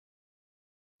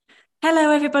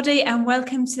Hello, everybody, and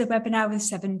welcome to the webinar with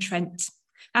Severn Trent.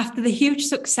 After the huge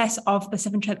success of the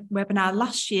Severn Trent webinar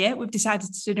last year, we've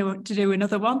decided to do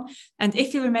another one. And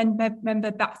if you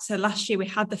remember back to last year, we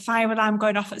had the fire alarm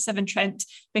going off at Severn Trent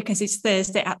because it's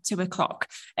Thursday at 2 o'clock.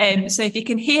 So if you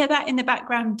can hear that in the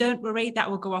background, don't worry,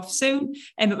 that will go off soon.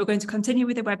 But we're going to continue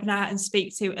with the webinar and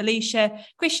speak to Alicia,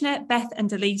 Krishna, Beth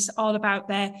and Elise all about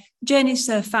their journey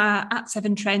so far at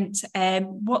Severn Trent,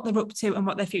 what they're up to and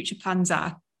what their future plans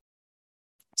are.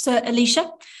 So Alicia,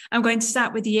 I'm going to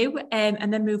start with you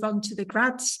and then move on to the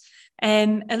grads.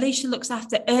 Alicia looks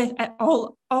after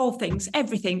all things,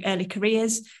 everything early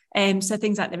careers. So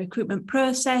things like the recruitment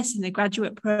process and the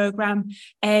graduate programme.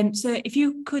 So if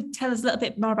you could tell us a little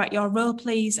bit more about your role,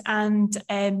 please, and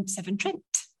Severn Trent.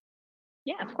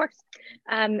 Yeah, of course.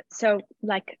 So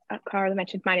like Carla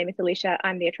mentioned, my name is Alicia.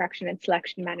 I'm the attraction and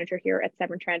selection manager here at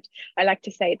Severn Trent. I like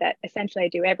to say that essentially I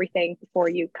do everything before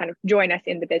you kind of join us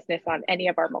in the business on any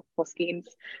of our multiple schemes,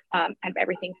 and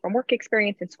everything from work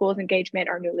experience and schools engagement.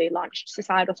 Our newly launched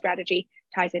societal strategy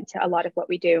ties into a lot of what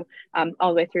we do, all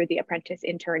the way through the apprentice,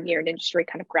 intern, year in industry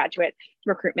kind of graduate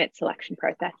recruitment selection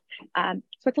process.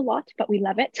 So it's a lot, but we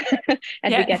love it.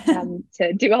 And we get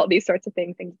to do all these sorts of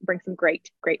things and bring some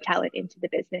great talent into the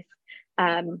business.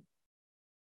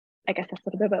 I guess that's a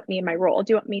little bit about me and my role.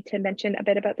 Do you want me to mention a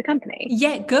bit about the company?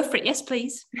 Yeah, go for it. Yes,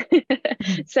 please.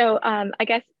 So I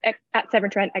guess at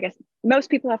Severn Trent, I guess most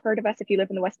people have heard of us if you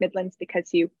live in the West Midlands because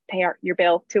you pay your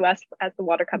bill to us as the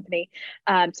water company.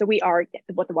 So we are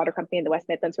what the water company in the West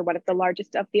Midlands. We're one of the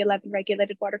largest of the 11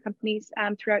 regulated water companies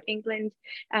throughout England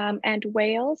and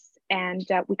Wales. And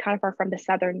we kind of are from the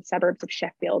southern suburbs of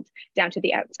Sheffield down to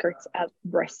the outskirts of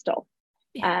Bristol.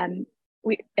 Yeah.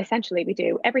 We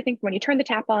do everything from when you turn the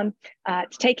tap on to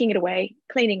taking it away,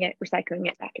 cleaning it, recycling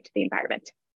it back into the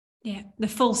environment. Yeah, the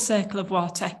full circle of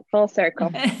water. Full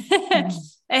circle.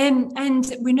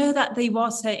 And we know that the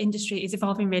water industry is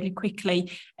evolving really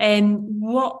quickly.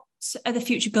 What are the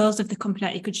future goals of the company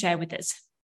that you could share with us?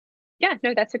 Yeah,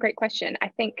 no, that's a great question. I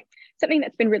think something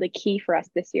that's been really key for us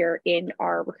this year in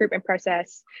our recruitment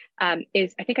process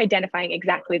is, I think, identifying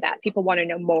exactly that. People want to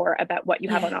know more about what you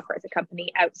have on offer as a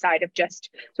company outside of just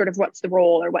sort of what's the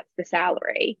role or what's the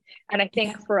salary. And I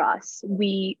think for us,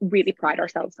 we really pride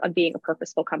ourselves on being a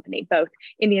purposeful company, both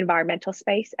in the environmental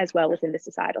space as well as in the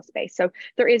societal space. So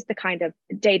there is the kind of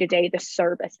day-to-day, the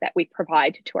service that we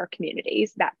provide to our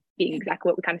communities, that being exactly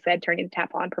what we kind of said, turning the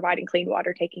tap on, providing clean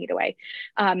water, taking it away.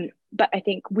 But I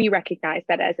think we recognize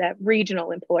that as a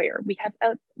regional employer, we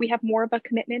have more of a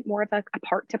commitment, more of a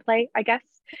part to play, I guess.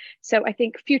 So I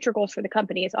think future goals for the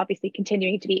company is obviously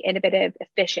continuing to be innovative,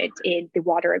 efficient in the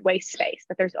water and waste space.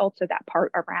 But there's also that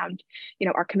part around,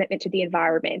 our commitment to the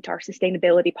environment, our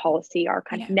sustainability policy, our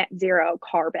kind of net zero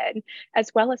carbon,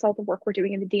 as well as all the work we're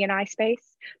doing in the D&I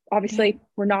space. Obviously,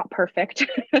 we're not perfect,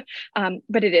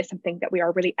 but it is something that we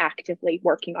are really actively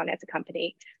working on as a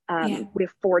company. We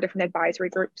have 4 different advisory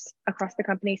groups across the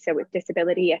company. So with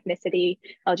disability, ethnicity,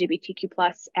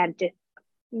 LGBTQ+, and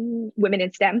women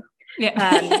in STEM. And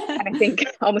I think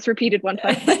almost repeated one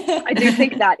time, but I do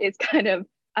think that is kind of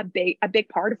a big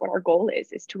part of what our goal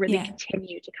is to really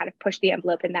continue to kind of push the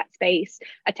envelope in that space,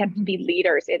 attempt to be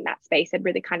leaders in that space, and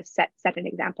really kind of set an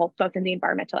example both in the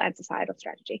environmental and societal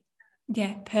strategy.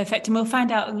 Yeah, perfect. And we'll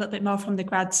find out a little bit more from the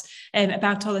grads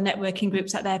about all the networking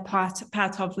groups that they're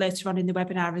part of later on in the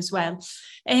webinar as well.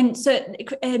 So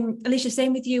Alicia,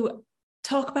 same with you.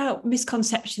 Talk about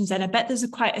misconceptions, and I bet there's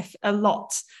quite a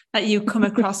lot that you come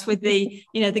across with the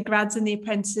grads and the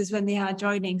apprentices when they are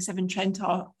joining Severn Trent,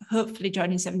 or hopefully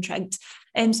joining Severn Trent.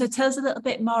 So tell us a little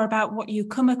bit more about what you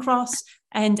come across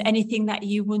and anything that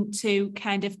you want to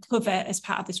kind of cover as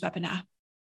part of this webinar.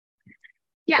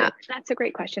 Yeah, that's a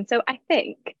great question. So I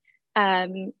think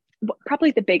probably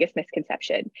the biggest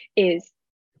misconception is,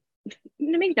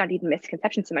 maybe not even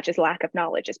misconception so much as lack of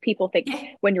knowledge, as people think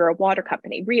when you're a water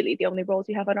company, really the only roles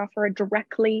you have on offer are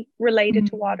directly related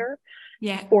to water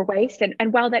or waste.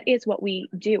 And while that is what we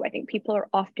do, I think people are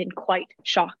often quite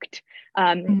shocked.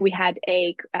 We had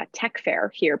a tech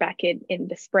fair here back in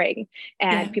the spring,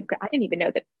 and people, I didn't even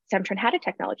know that Severn Trent had a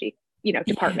technology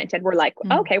department. And we're like,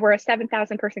 okay, we're a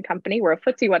 7,000 person company. We're a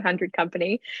FTSE 100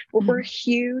 company. We're a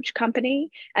huge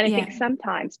company. And I think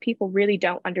sometimes people really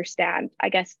don't understand, I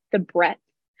guess, the breadth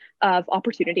of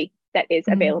opportunity that is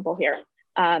available here.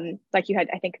 Like you had,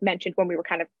 I think, mentioned when we were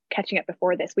kind of catching up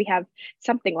before this, we have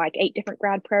something like 8 different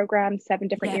grad programs, 7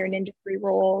 different year in industry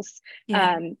roles.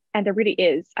 And there really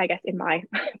is, I guess, in my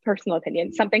personal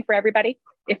opinion, something for everybody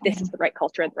if this is the right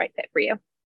culture and the right fit for you.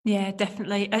 Yeah,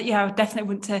 definitely. I definitely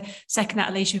want to second that,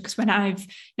 Alicia, because when I've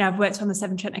worked on the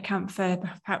Severn Trent account for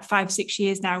about 5-6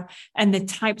 years now, and the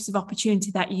types of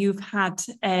opportunity that you've had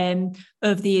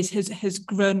over the years has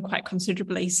grown quite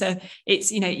considerably. So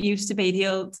it's, it used to be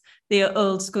the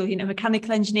old school,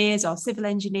 mechanical engineers or civil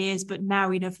engineers, but now,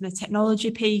 from the technology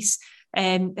piece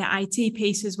and the IT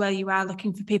piece as well, you are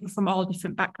looking for people from all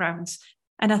different backgrounds.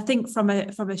 And I think from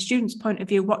a student's point of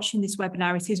view, watching this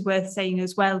webinar, it is worth saying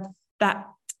as well that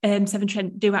Severn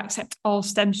Trent do accept all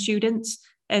STEM students.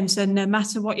 So no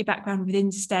matter what your background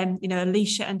within STEM,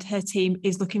 Alicia and her team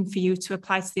is looking for you to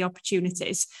apply to the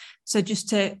opportunities. So just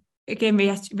to, again,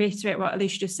 reiterate what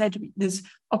Alicia just said, there's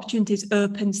opportunities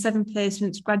open, 7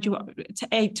 placements,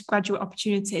 8 graduate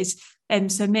opportunities.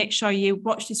 So make sure you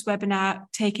watch this webinar,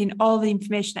 take in all the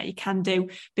information that you can do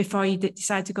before you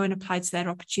decide to go and apply to their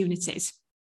opportunities.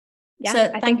 Yeah,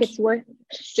 so I think it's worth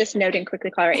just noting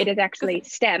quickly, Clara, it is actually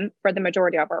STEM for the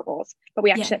majority of our roles, but we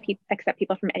actually accept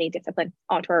people from any discipline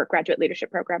onto our graduate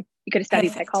leadership program. You could have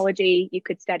studied psychology, you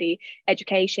could study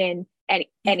education,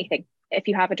 anything. If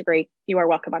you have a degree, you are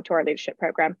welcome onto our leadership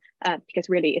program, because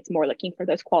really it's more looking for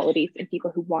those qualities in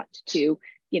people who want to,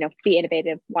 be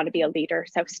innovative, want to be a leader.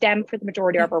 So STEM for the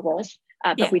majority of our roles,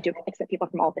 but we do accept people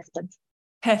from all disciplines.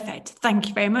 Perfect. Thank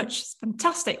you very much. It's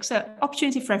fantastic. So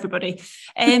opportunity for everybody.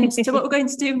 So what we're going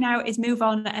to do now is move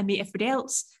on and meet everybody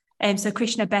else. So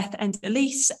Krishna, Beth and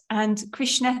Elise. And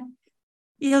Krishna,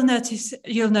 you'll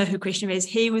know who Krishna is.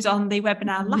 He was on the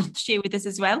webinar last year with us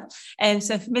as well.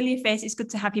 So familiar face, it's good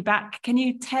to have you back. Can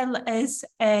you tell us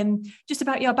just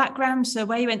about your background? So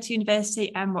where you went to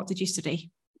university and what did you study?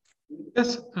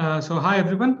 Yes. So hi,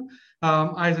 everyone.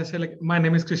 As I said, my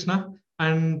name is Krishna.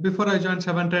 And before I joined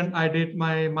Severn Trent, I did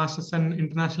my master's in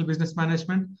international business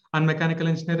management and mechanical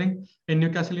engineering in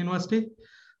Newcastle University.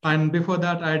 And before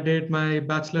that, I did my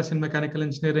bachelor's in mechanical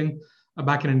engineering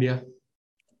back in India.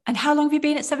 And how long have you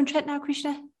been at Severn Trent now,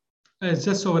 Krishna? It's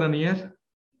just over a year.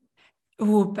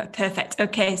 Oh, perfect.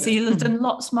 Okay, so you've done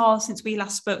lots more since we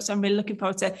last spoke, so I'm really looking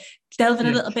forward to delving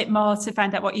a little bit more to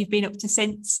find out what you've been up to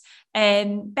since.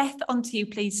 Beth, on to you,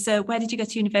 please. So where did you go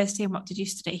to university and what did you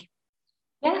study?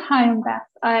 Yeah, hi, I'm Beth.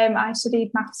 I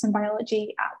studied maths and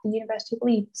biology at the University of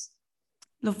Leeds.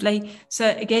 Lovely. So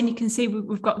again, you can see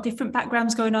we've got different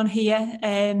backgrounds going on here.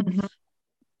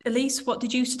 Elise, what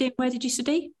did you study and where did you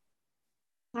study?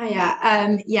 Hiya.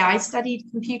 I studied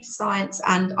computer science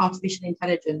and artificial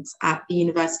intelligence at the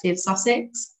University of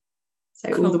Sussex. So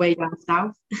cool. All the way down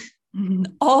south.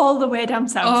 All the way down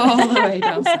south. All the way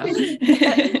down south.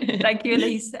 Thank you,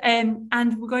 Elise. And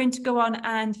we're going to go on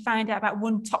and find out about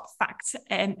one top fact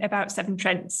about Severn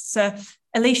Trent. So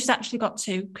Alicia's actually got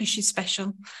 2 because she's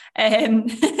special. So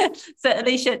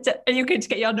Alicia, are you going to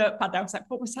get your notepad? I was like,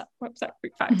 what was that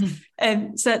quick fact?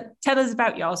 So tell us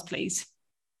about yours, please.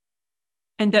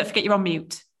 And don't forget you're on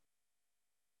mute.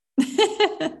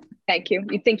 Thank you.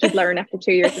 You'd think you'd learn after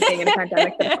 2 years of being in a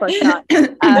pandemic, but of course not.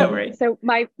 Don't worry. So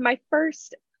my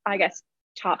first, I guess,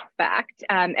 top fact,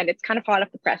 and it's kind of hot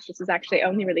off the press, this was actually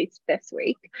only released this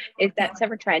week, is that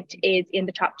Severn Trent is in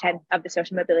the top 10 of the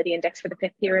Social Mobility Index for the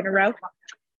 5th year in a row.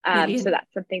 So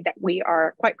that's something that we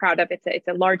are quite proud of. It's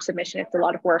a large submission, it's a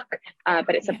lot of work,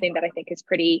 but it's something that I think is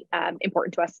pretty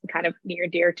important to us and kind of near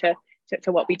and dear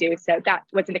to what we do. So that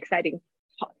was an exciting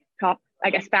top, I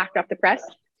guess, fact off the press.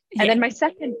 And then my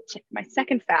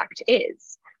second fact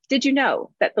is, did you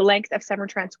know that the length of Severn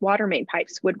Trent's water main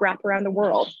pipes would wrap around the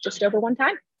world just over one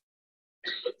time?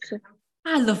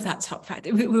 I love that top fact.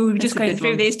 We were just going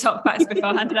through these top facts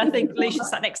beforehand, and I think Alicia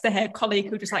sat next to her colleague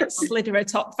who just slid her a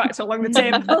top fact along the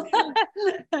table.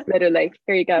 Literally,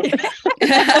 here you go.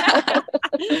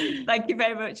 Thank you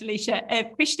very much, Alicia.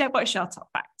 Krishna, what's your top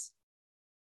fact?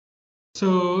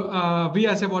 So we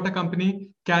as a water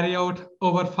company carry out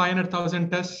over 500,000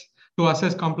 tests to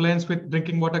assess compliance with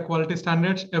drinking water quality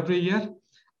standards every year.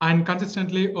 And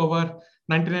consistently over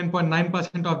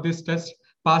 99.9% of these tests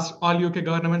pass all UK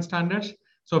government standards,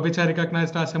 so which are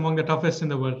recognized as among the toughest in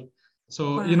the world.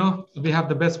 So, wow. We have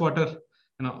the best water,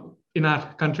 in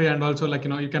our country, and also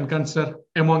you can consider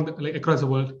among across the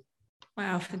world.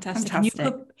 Wow, fantastic.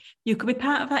 You could be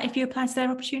part of that if you apply to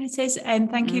their opportunities.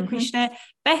 Thank you, Krishna.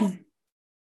 Beth?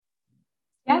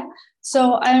 Yeah,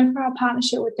 so for our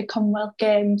partnership with the Commonwealth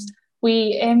Games,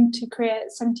 we aim to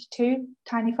create 72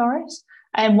 tiny forests,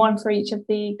 and one for each of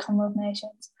the Commonwealth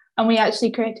nations. And we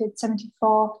actually created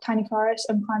 74 tiny forests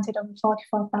and planted over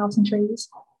 44,000 trees.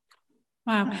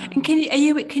 Wow. And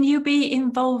can you be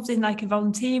involved in a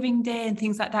volunteering day and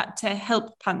things like that to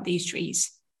help plant these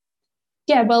trees?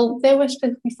 Yeah, well, they were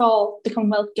specifically for the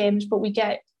Commonwealth Games, but we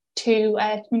get 2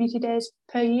 community days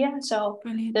per year. So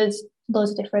Brilliant. There's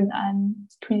loads of different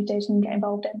communities you can get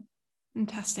involved in.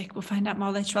 Fantastic. We'll find out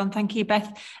more later on. Thank you,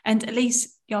 Beth. And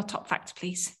Elise, your top fact,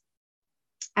 please.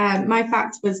 My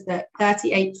fact was that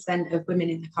 38% of women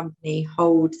in the company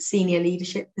hold senior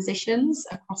leadership positions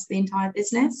across the entire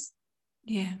business.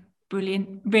 Yeah,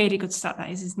 brilliant. Really good start that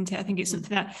is, isn't it? I think it's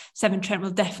something that Severn Trent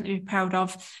will definitely be proud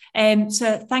of.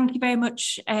 So thank you very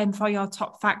much for your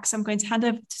top facts. I'm going to hand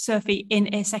over to Sophie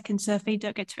in a second. Sophie,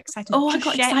 don't get too excited. Oh, I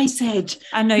got excited.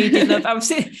 I know you did, love. I was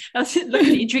looking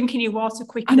at you drinking your water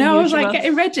quicker. I know, I was usual. like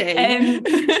getting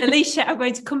ready. Alicia, I'm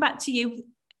going to come back to you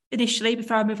initially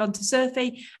before I move on to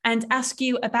Sophie and ask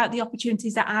you about the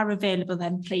opportunities that are available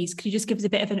then, please. Could you just give us a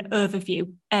bit of an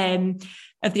overview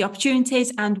of the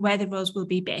opportunities and where the roles will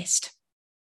be based?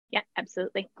 Yeah,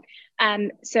 absolutely.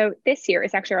 So this year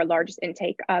is actually our largest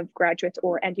intake of graduates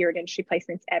or end-year industry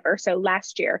placements ever. So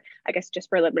last year, I guess just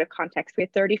for a little bit of context, we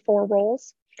had 34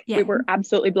 roles. Yeah. We were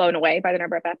absolutely blown away by the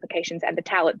number of applications and the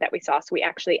talent that we saw. So we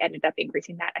actually ended up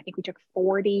increasing that. I think we took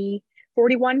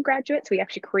 41 graduates. We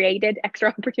actually created extra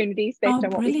opportunities based on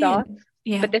what we saw.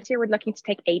 Yeah. But this year we're looking to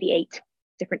take 88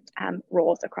 different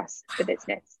roles across the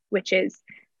business, which is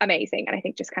amazing. And I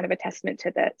think just kind of a testament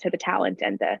to the talent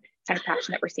and the kind of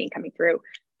passion that we're seeing coming through.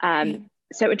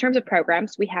 So in terms of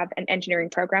programs, we have an engineering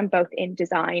program, both in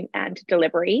design and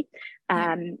delivery,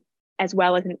 as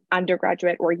well as an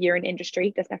undergraduate or year in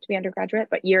industry. Doesn't have to be undergraduate,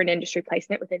 but year in industry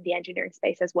placement within the engineering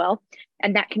space as well.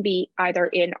 And that can be either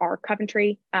in our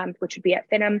Coventry, which would be at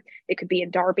Finham. It could be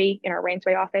in Derby in our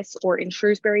Rainsway office, or in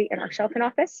Shrewsbury in our Shelton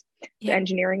office. So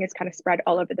engineering is kind of spread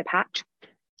all over the patch.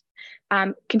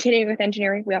 Continuing with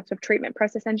engineering, we also have treatment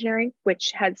process engineering,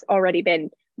 which has already been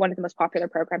one of the most popular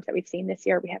programs that we've seen this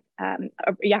year. We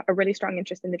have a really strong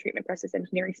interest in the treatment process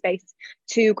engineering space.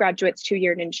 2 graduates, 2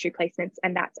 year in industry placements,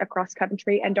 and that's across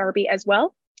Coventry and Derby as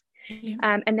well.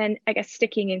 And then I guess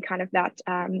sticking in kind of that,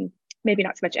 maybe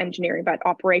not so much engineering, but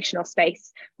operational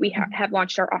space, we have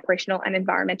launched our operational and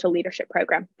environmental leadership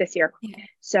program this year.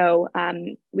 So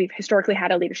we've historically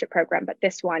had a leadership program, but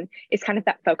this one is kind of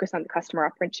that focus on the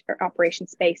customer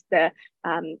operations space, the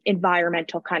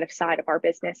environmental kind of side of our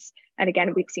business. And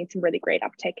again, we've seen some really great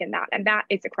uptake in that. And that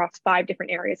is across 5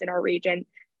 different areas in our region.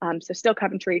 So still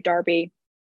Coventry, Derby,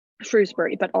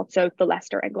 Shrewsbury, but also the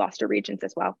Leicester and Gloucester regions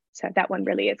as well. So that one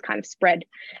really is kind of spread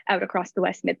out across the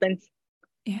West Midlands.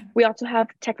 We also have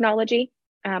technology,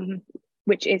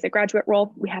 which is a graduate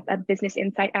role. We have a business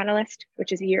insight analyst,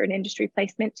 which is a year in industry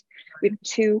placement. We have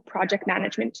 2 project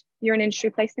management year in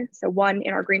industry placements. So 1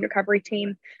 in our green recovery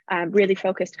team, really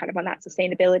focused kind of on that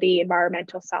sustainability,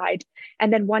 environmental side.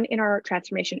 And then 1 in our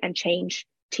transformation and change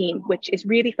team, which is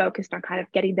really focused on kind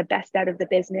of getting the best out of the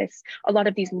business. A lot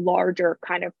of these larger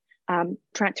kind of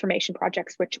transformation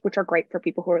projects, which are great for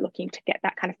people who are looking to get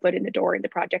that kind of foot in the door in the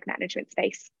project management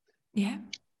space.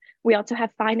 We also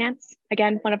have finance,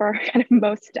 again, one of our kind of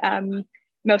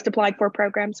most applied for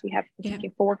programs. We have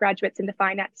 4 graduates in the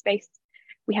finance space.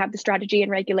 We have the strategy and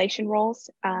regulation roles,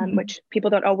 which people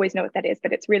don't always know what that is,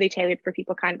 but it's really tailored for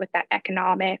people kind of with that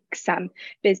economics,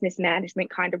 business management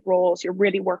kind of roles. You're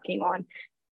really working on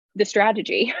the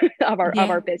strategy of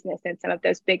our business and some of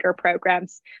those bigger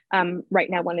programs. Right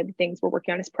now, one of the things we're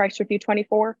working on is Price Review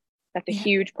 24. That's a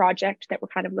huge project that we're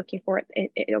kind of looking for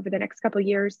over the next couple of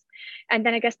years. And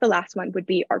then I guess the last one would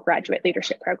be our graduate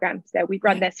leadership program. So we've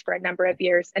run this for a number of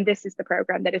years, and this is the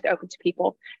program that is open to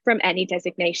people from any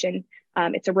designation.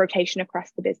 It's a rotation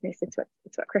across the business. It's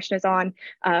what Krishna's on.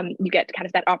 You get kind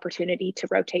of that opportunity to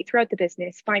rotate throughout the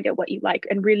business, find out what you like,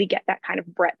 and really get that kind of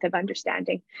breadth of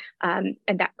understanding. And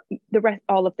that the rest,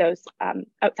 all of those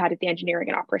outside of the engineering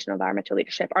and operational environmental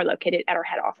leadership are located at our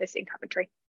head office in Coventry.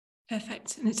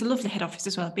 Perfect. And it's a lovely head office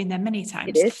as well. I've been there many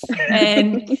times. It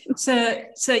is.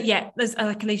 So yeah, there's,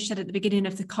 like Alicia said at the beginning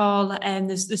of the call, and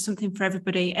there's something for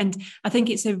everybody. And I think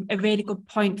it's a really good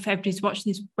point for everybody who's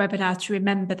watching this webinar to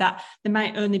remember that there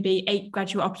might only be 8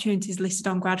 graduate opportunities listed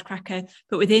on GradCracker,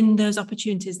 but within those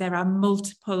opportunities, there are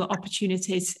multiple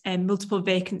opportunities and multiple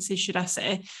vacancies, should I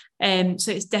say.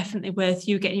 So it's definitely worth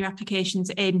you getting your applications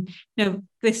in.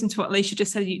 Listen to what Alicia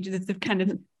just said, they've kind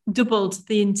of doubled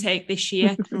the intake this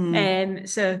year.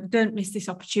 So don't miss this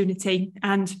opportunity.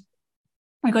 And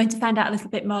we're going to find out a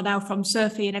little bit more now from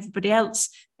Sophie and everybody else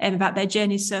about their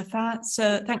journeys so far.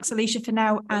 So thanks, Alicia, for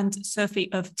now. And Sophie,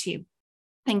 over to you.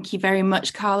 Thank you very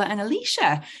much, Carla and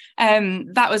Alicia.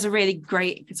 That was a really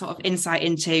great sort of insight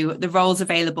into the roles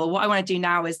available. What I want to do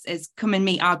now is come and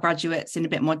meet our graduates in a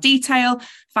bit more detail,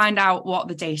 find out what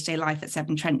the day-to-day life at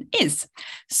Severn Trent is.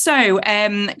 So,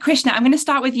 Krishna, I'm going to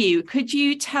start with you. Could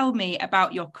you tell me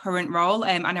about your current role?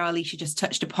 I know Alicia just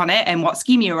touched upon it and what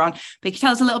scheme you're on, but you can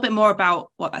tell us a little bit more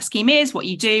about what that scheme is, what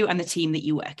you do, and the team that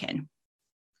you work in.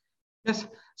 Yes.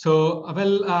 So,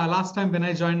 last time when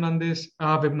I joined on this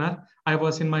webinar, I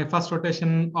was in my first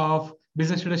rotation of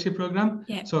business leadership program.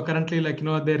 Yeah. So currently,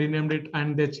 they renamed it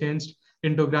and they changed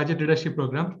into graduate leadership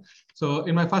program. So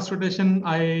in my first rotation,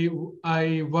 I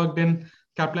worked in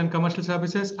Kaplan Commercial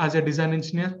Services as a design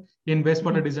engineer in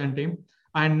wastewater design team.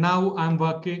 And now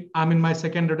I'm in my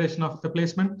second rotation of the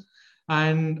placement.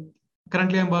 And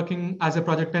currently I'm working as a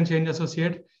project and change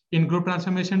associate in group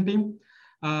transformation team.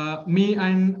 Me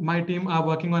and my team are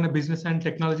working on a business and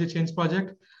technology change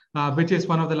project, which is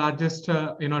one of the largest,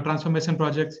 transformation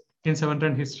projects in Severn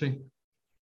Trent history.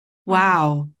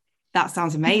 Wow, that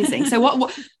sounds amazing. So,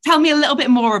 what? Tell me a little bit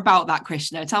more about that,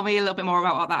 Krishna. Tell me a little bit more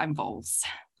about what that involves.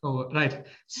 Oh, right.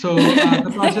 So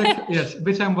the project, yes,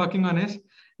 which I'm working on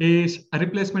is a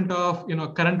replacement of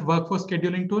current workforce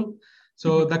scheduling tool.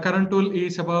 So the current tool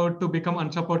is about to become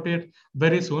unsupported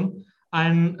very soon.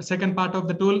 And second part of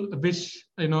the tool, which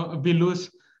we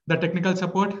lose the technical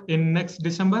support in next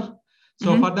December.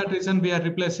 So for that reason, we are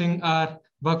replacing our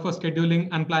workforce scheduling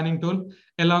and planning tool,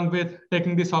 along with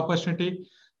taking this opportunity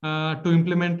to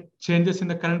implement changes in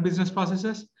the current business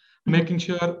processes, making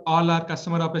sure all our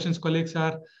customer operations colleagues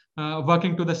are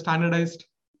working to the standardized,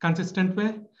 consistent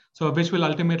way. So which will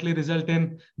ultimately result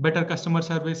in better customer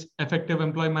service, effective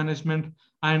employee management,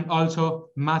 and also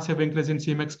massive increase in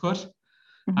CMEX scores.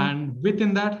 And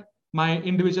within that, my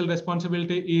individual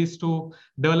responsibility is to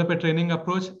develop a training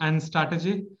approach and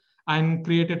strategy and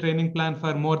create a training plan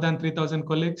for more than 3,000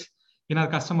 colleagues in our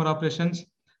customer operations,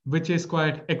 which is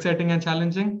quite exciting and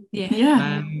challenging.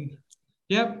 Yeah.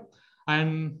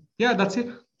 And that's it.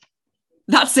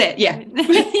 That's it. Yeah.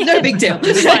 No big deal.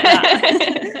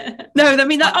 No, I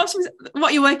mean, that obviously,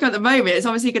 what you're working on at the moment is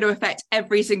obviously going to affect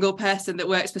every single person that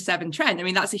works for Severn Trent. I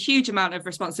mean, that's a huge amount of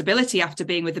responsibility after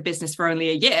being with the business for only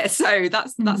a year. So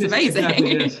that's amazing.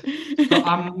 Exactly, yes. So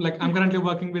I'm currently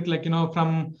working with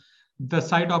from the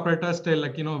site operators till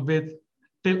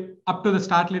till up to the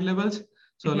start lead levels.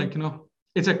 So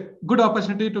it's a good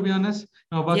opportunity, to be honest,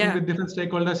 working with different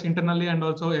stakeholders internally and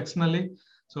also externally.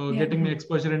 So getting me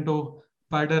exposure into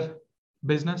wider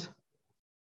business.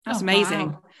 That's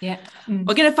amazing. Wow. Yeah.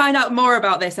 We're going to find out more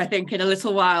about this, I think, in a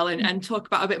little while and talk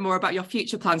about a bit more about your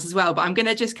future plans as well. But I'm going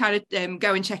to just kind of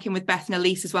go and check in with Beth and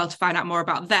Elise as well to find out more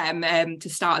about them to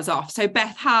start us off. So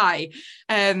Beth, hi.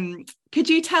 Could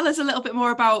you tell us a little bit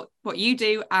more about what you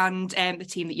do and the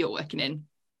team that you're working in?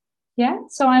 Yeah,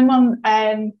 so I'm on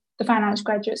the finance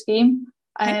graduate scheme.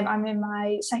 I'm in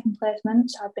my second placement,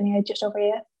 so I've been here just over a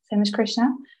year, same as Krishna.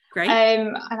 Great.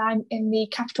 And I'm in the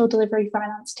capital delivery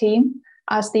finance team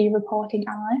as the reporting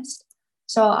analyst.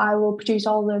 So I will produce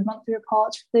all the monthly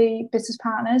reports for the business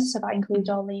partners. So that includes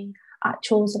all the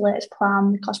actuals, the latest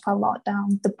plan, the cost per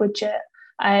lockdown, the budget,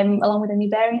 along with any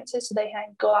variances. So they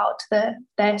can go out to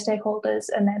their stakeholders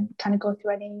and then kind of go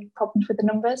through any problems with the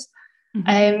numbers.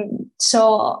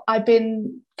 So I've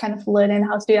been kind of learning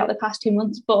how to do that the past 2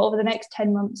 months, but over the next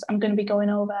 10 months, I'm going to be going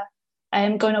over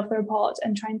the reports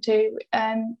and trying to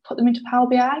put them into Power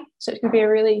BI. So it's going to be a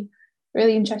really,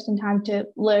 really interesting time to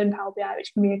learn Power BI,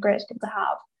 which can be a great skill to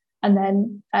have. And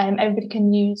then everybody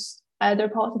can use the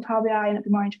reports in Power BI and it'll be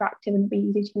more interactive and it'll be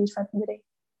easy to use for everybody.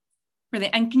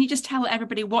 Brilliant. And can you just tell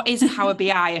everybody what is Power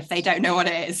BI if they don't know what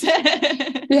it is?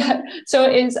 Yeah, so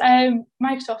it is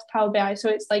Microsoft Power BI. So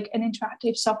it's like an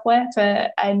interactive software for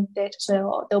data.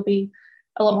 So there'll be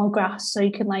a lot more graphs. So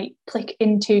you can click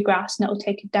into graphs and it'll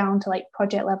take it down to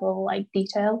project level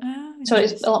detail. Oh, so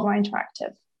it's a lot more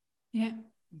interactive. Yeah.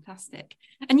 Fantastic.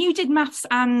 And you did maths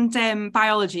and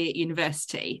biology at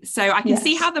university. So I can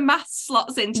see how the maths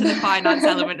slots into the finance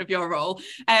element of your role.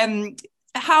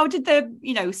 How did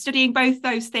studying both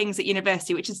those things at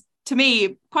university, which is to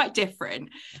me quite different,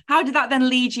 how did that then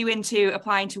lead you into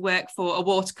applying to work for a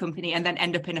water company and then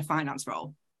end up in a finance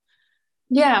role?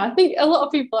 Yeah, I think a lot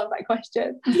of people have that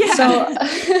question. Yeah. So I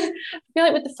feel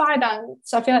like with the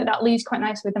finance, I feel like that leads quite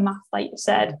nicely with the math, like you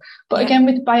said. But again,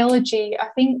 with biology, I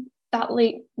think that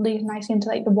leads nicely into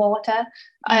the water,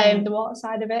 the water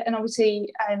side of it. And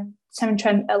obviously, Severn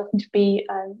Trent are looking to be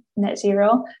net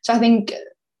zero. So I think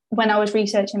when I was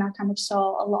researching, I kind of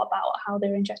saw a lot about how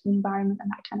they're interested in the environment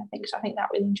and that kind of thing. So I think that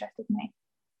really interested me.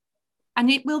 And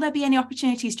will there be any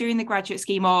opportunities during the graduate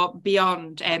scheme or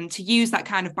beyond to use that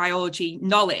kind of biology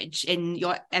knowledge in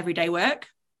your everyday work?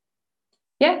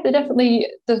 Yeah,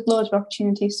 there's loads of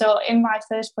opportunities. So in my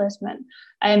first placement,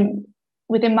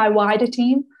 within my wider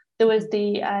team, there was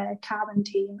the carbon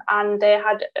team and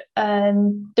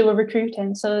they were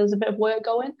recruiting. So there was a bit of work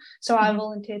going. So I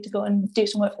volunteered to go and do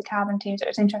some work for the carbon team. So it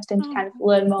was interesting to kind of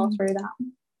learn more through that.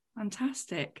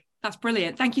 Fantastic. That's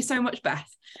brilliant. Thank you so much,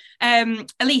 Beth.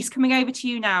 Elise, coming over to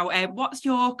you now. What's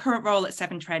your current role at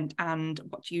Severn Trent, and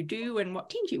what do you do and what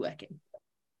team do you work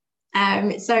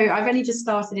in? So I've only just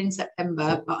started in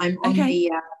September, but I'm on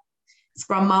the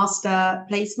Scrum Master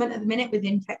placement at the minute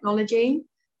within technology.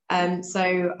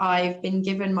 So I've been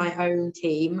given my own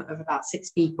team of about 6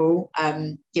 people,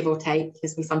 give or take,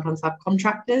 because we sometimes have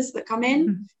contractors that come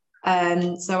in.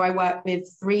 So I work with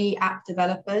 3 app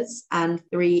developers and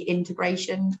 3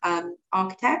 integration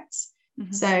architects.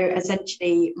 So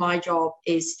essentially my job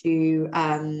is to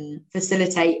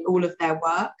facilitate all of their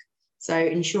work. So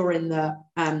ensuring that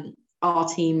our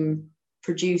team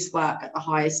produce work at the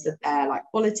highest of their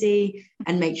quality,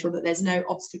 and make sure that there's no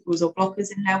obstacles or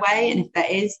blockers in their way. And if there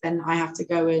is, then I have to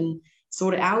go and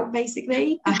sort it out,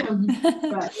 basically.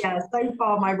 But yeah, so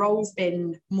far my role's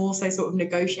been more so sort of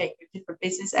negotiate with different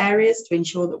business areas to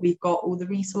ensure that we've got all the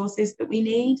resources that we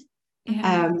need.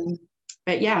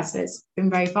 But yeah, so it's been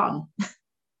very fun.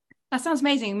 That sounds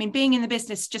amazing. I mean, being in the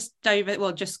business just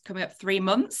coming up 3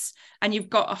 months, and you've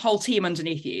got a whole team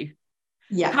underneath you.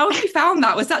 Yeah. How have you found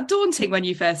that? Was that daunting when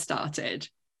you first started?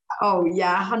 Oh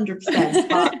yeah, 100%.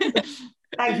 But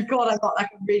thank God I got a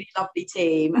really lovely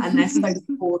team, and they're so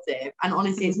supportive. And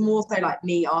honestly, it's more so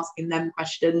me asking them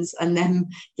questions and them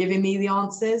giving me the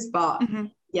answers. But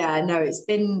yeah, no, it's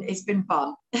been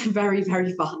fun. Very,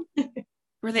 very fun.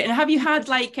 Brilliant. And have you had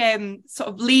sort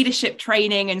of leadership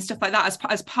training and stuff like that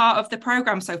as part of the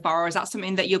program so far, or is that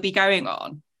something that you'll be going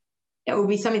on? It will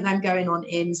be something that I'm going on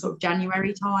in sort of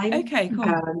January time. Okay,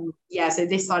 cool. Yeah, so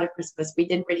this side of Christmas, we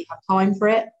didn't really have time for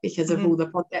it because of all the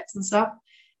projects and stuff.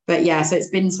 But yeah, so it's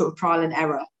been sort of trial and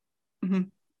error.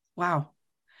 Wow.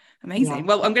 Amazing. Yeah.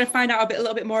 Well, I'm going to find out a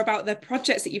little bit more about the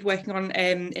projects that you're working on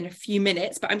in a few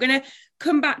minutes, but I'm going to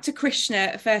come back to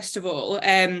Krishna first of all.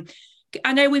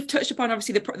 I know we've touched upon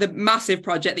obviously the massive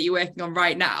project that you're working on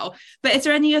right now, but is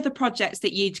there any other projects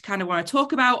that you'd kind of want to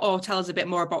talk about, or tell us a bit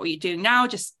more about what you're doing now?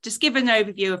 Just give an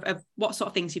overview of what sort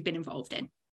of things you've been involved in.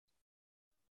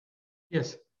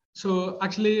 Yes. So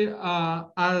actually,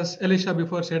 as Alicia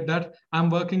before said, that I'm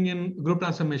working in group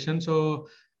transformation. So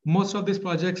most of these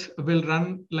projects will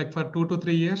run for 2 to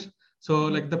 3 years. So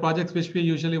the projects which we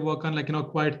usually work on,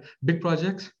 quite big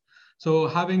projects. So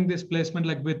having this placement,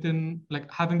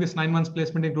 having this 9 months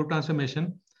placement in group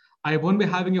transformation, I won't be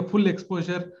having a full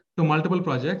exposure to multiple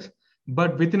projects,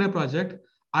 but within a project,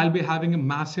 I'll be having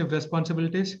massive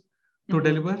responsibilities to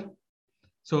deliver.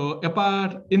 So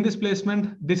apart in this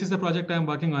placement, this is the project I'm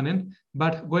working on in.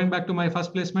 But going back to my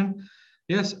first placement,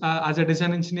 yes, as a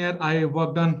design engineer, I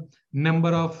worked on number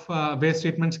of waste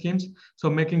treatment schemes.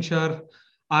 So making sure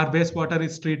our wastewater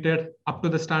is treated up to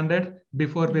the standard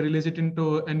before we release it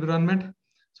into environment.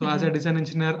 So as a design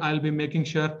engineer, I'll be making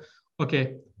sure,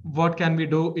 okay, what can we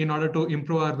do in order to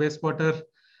improve our wastewater?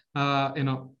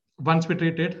 Once we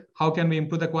treat it, how can we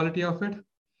improve the quality of it?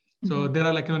 So there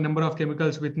are a number of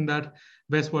chemicals within that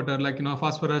wastewater,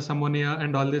 phosphorus, ammonia,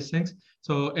 and all these things.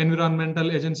 So environmental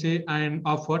agency and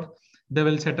Ofwat, they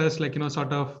will set us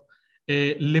sort of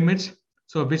a limits,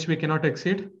 so which we cannot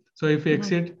exceed. So if we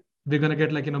exceed, we're going to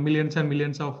get millions and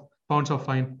millions of pounds of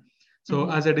fine.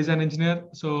 So as a design engineer,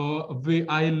 so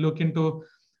I look into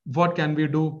what can we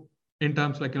do in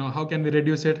terms how can we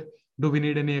reduce it? Do we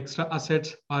need any extra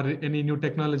assets or any new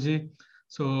technology?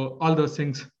 So all those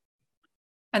things.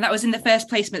 And that was in the first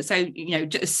placement. So,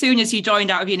 as soon as you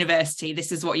joined out of university,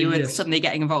 this is what you were suddenly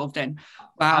getting involved in.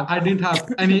 Wow. I didn't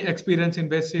have any experience in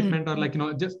waste treatment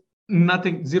or just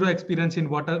nothing, zero experience in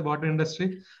water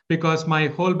industry, because my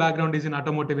whole background is in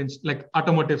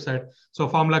automotive side. So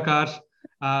Formula cars,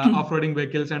 off-roading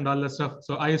vehicles and all that stuff.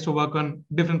 So I used to work on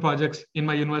different projects in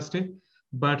my university,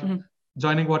 but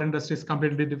joining water industry is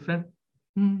completely different.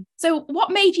 So what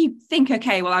made you think,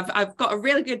 okay, well, I've got a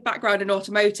really good background in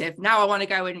automotive. Now I want to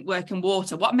go and work in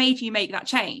water. What made you make that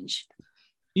change?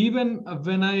 Even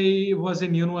when I was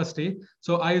in university,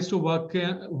 so I used to work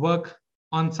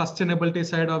on sustainability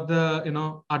side of the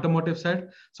automotive side.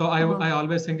 So I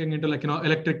always thinking into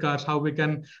electric cars, how we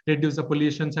can reduce the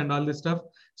pollutions and all this stuff.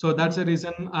 So that's the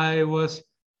reason I'm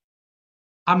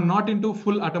not into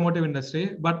full automotive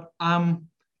industry, but I'm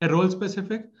a role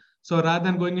specific. So rather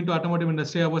than going into automotive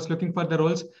industry, I was looking for the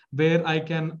roles where I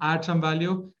can add some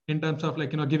value in terms of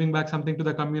giving back something to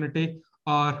the community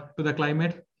or to the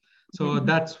climate. So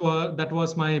that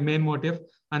was my main motive.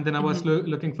 And then I was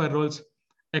looking for roles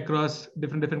across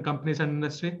different companies and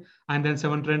industry. And then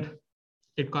Severn Trent,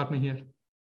 it caught me here.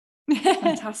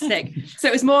 Fantastic. So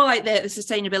it was more like the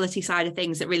sustainability side of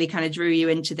things that really kind of drew you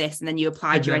into this, and then you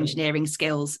applied your engineering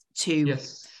skills to.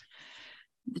 Yes.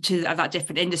 that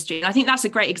different industry. And I think that's a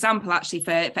great example actually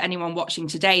for anyone watching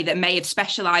today that may have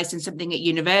specialized in something at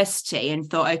university and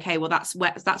thought, okay, well, that's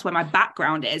where my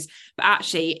background is. But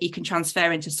actually you can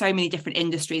transfer into so many different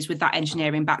industries with that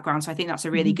engineering background. So I think that's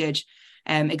a really good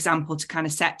example to kind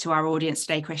of set to our audience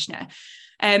today, Krishna.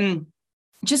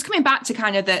 Just coming back to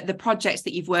kind of the projects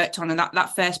that you've worked on, and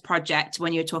that first project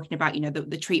when you were talking about,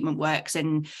 the treatment works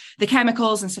and the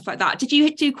chemicals and stuff like that, did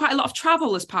you do quite a lot of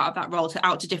travel as part of that role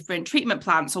out to different treatment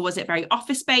plants, or was it very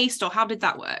office based, or how did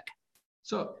that work?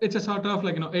 So it's a sort of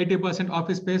 80%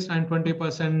 office based and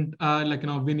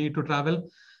 20% we need to travel.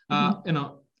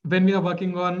 When we are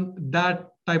working on that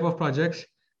type of projects,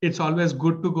 it's always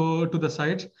good to go to the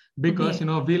sites, because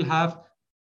we'll have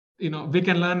we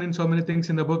can learn in so many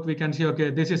things in the book. We can see, okay,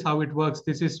 this is how it works,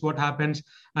 this is what happens,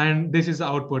 and this is the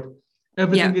output.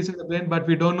 Everything is in the brain, but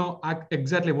we don't know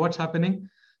exactly what's happening.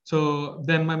 So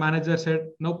then my manager said,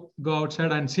 nope, go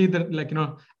outside and see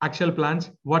the actual plants,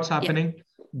 what's happening,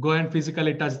 go and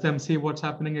physically touch them, see what's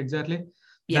happening exactly.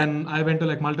 Then I went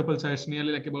to multiple sites,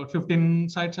 nearly about 15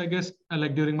 sites, I guess,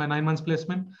 during my 9 months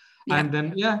placement. And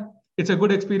then, it's a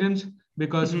good experience,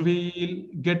 because we'll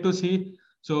get to see.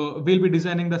 So we'll be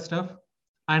designing the stuff,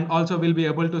 and also we'll be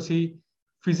able to see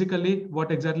physically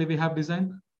what exactly we have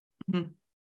designed.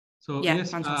 So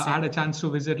yes, I had a chance to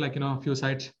visit a few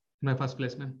sites in my first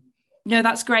placement. No,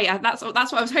 that's great. That's what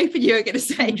I was hoping you were going to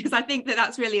say, because I think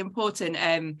that's really important.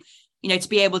 To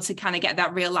be able to kind of get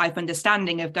that real life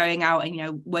understanding of going out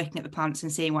and, working at the plants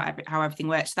and seeing how everything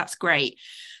works. That's great.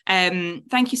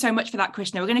 Thank you so much for that,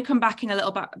 Krishna. We're going to come back in a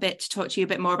little bit to talk to you a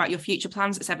bit more about your future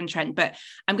plans at Severn Trent, but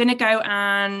I'm going to go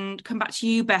and come back to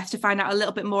you, Beth, to find out a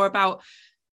little bit more about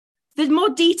the more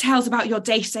details about your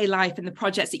day-to-day life and the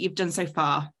projects that you've done so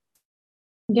far.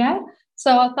 Yeah,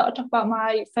 so I thought I'd talk about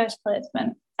my first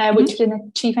placement, which was in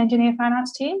the Chief Engineer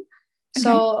Finance team. Okay.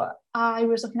 So I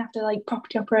was looking after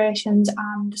property operations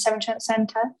and the Severn Trent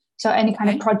Centre. So any kind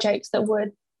of projects that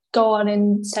would go on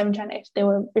in Severn Trent, if they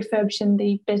were refurbishing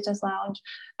the business lounge,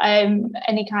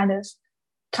 any kind of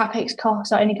CapEx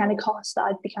costs or any kind of costs that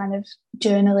I'd be kind of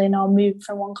journaling or moving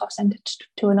from one cost centre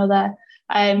to another,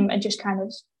 and just kind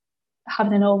of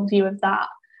having an overview of that,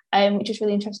 which is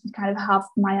really interesting to kind of have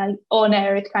my own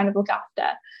area to kind of look after.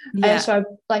 So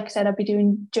like I said, I'd be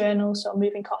doing journals, so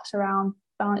moving costs around,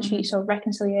 balance sheets or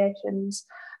reconciliations,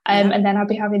 and then I'll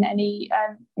be having any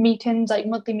meetings,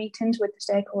 monthly meetings with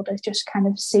the stakeholders, just kind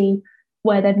of see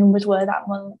where their numbers were that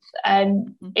month,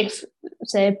 and if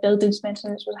say buildings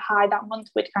maintenance was high that month,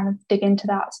 we'd kind of dig into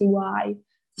that, see why.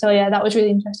 So that was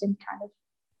really interesting to kind of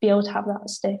be able to have that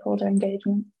stakeholder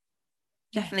engagement.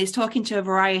 Definitely, it's talking to a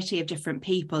variety of different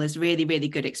people is really, really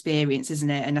good experience, isn't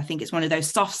it? And I think it's one of those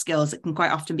soft skills that can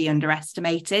quite often be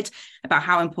underestimated, about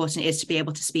how important it is to be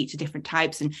able to speak to different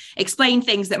types and explain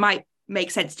things that might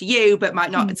make sense to you, but might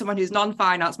not. Someone who's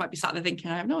non-finance might be sat there thinking,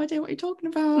 I have no idea what you're talking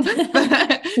about.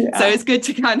 So it's good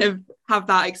to kind of have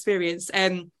that experience.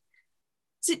 So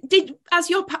as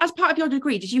part of your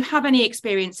degree, did you have any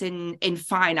experience in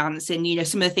finance and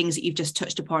some of the things that you've just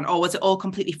touched upon, or was it all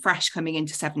completely fresh coming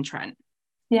into Severn Trent?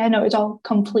 Yeah, no, it's all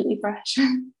completely fresh.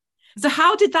 So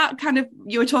how did that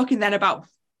you were talking then about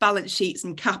balance sheets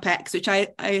and CapEx, which I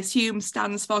assume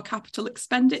stands for capital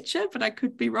expenditure, but I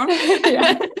could be wrong.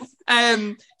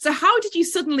 So how did you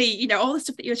suddenly, all the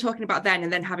stuff that you were talking about then,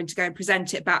 and then having to go and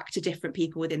present it back to different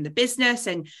people within the business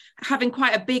and having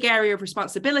quite a big area of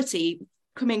responsibility,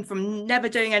 coming from never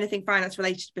doing anything finance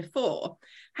related before,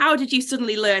 how did you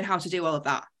suddenly learn how to do all of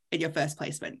that in your first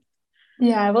placement?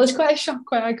 Yeah, well, it's quite a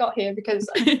shock when I got here, because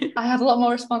I had a lot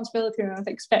more responsibility than I was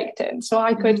expecting. So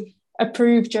I could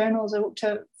approve journals up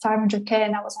to 500k,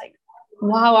 and I was like,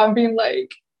 wow, I'm being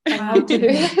how to do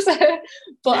this.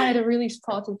 But I had a really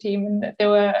supportive team, and they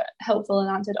were helpful and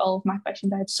answered all of my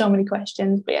questions. I had so many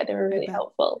questions, but they were really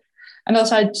helpful. And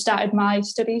also I started my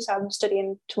studies, so I'm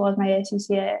studying towards my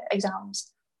ACCA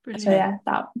exams. Brilliant. So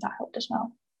that helped as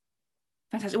well.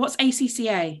 Fantastic. What's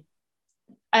ACCA?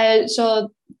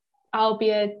 So I'll be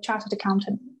a chartered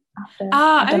accountant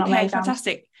after. Okay,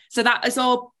 fantastic. So that is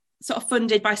all sort of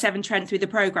funded by Severn Trent through the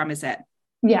programme, is it?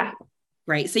 Yeah.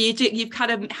 Great. So you've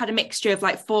kind of had a mixture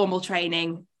of formal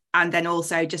training and then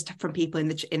also just from people in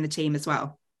the team as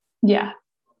well. Yeah.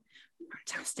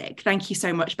 Fantastic. Thank you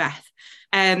so much, Beth.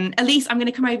 Elise, I'm going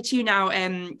to come over to you now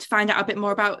to find out a bit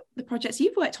more about the projects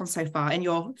you've worked on so far in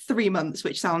your 3 months,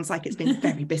 which sounds like it's been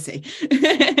very busy.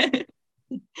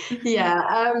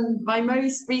 My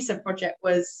most recent project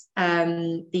was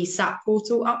the SAP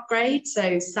portal upgrade.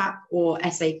 So SAP, or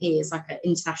SAP, is an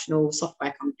international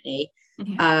software company.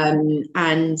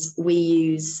 And we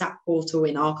use SAP portal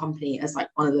in our company as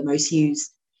one of the most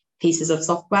used pieces of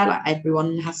software. Like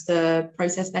everyone has to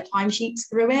process their timesheets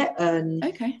through it and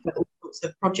put all sorts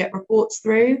of project reports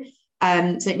through.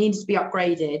 So it needed to be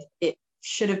upgraded. It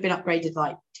should have been upgraded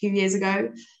like 2 years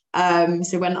ago.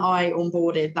 So when I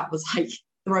onboarded, that was like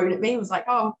thrown at me. It was like,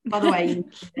 oh, by the way, you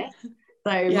need to do this.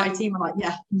 So my team were like,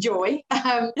 yeah, enjoy.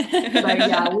 So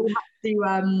yeah, we had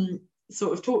to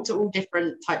sort of talk to all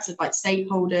different types of like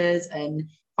stakeholders and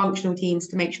functional teams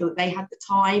to make sure that they had the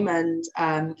time and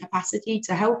capacity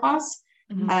to help us.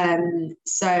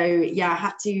 So yeah, I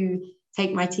had to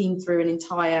take my team through an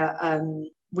entire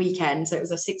weekend. So it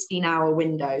was a 16-hour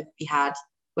window that we had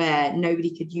where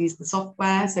nobody could use the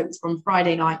software. So it was from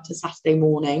Friday night to Saturday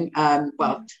morning.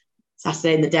 Well,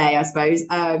 Saturday in the day, I suppose.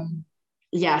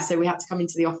 Yeah, so we had to come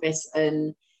into the office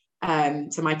and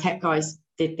so my tech guys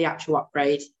did the actual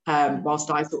upgrade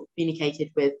whilst I sort of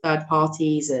communicated with third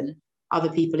parties and other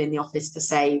people in the office to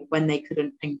say when they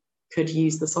couldn't and could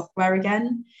use the software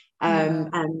again.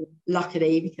 And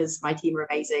luckily, because my team are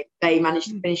amazing, they managed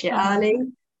to finish it early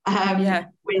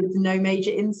with no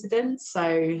major incidents. So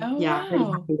really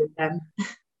happy with them.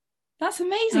 That's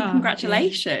amazing.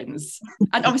 Congratulations.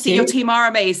 And obviously your team are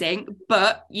amazing,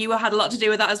 but you had a lot to do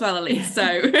with that as well, Elise.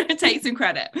 So take some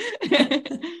credit.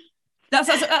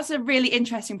 That's a really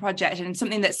interesting project and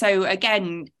something that, so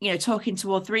again, you know, talking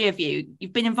to all three of you,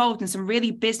 you've been involved in some really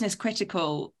business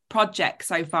critical projects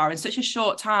so far in such a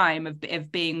short time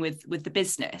of being with the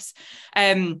business.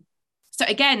 So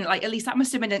again, like Elise, that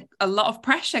must have been a lot of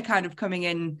pressure kind of coming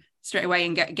in straight away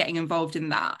and getting involved in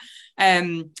that.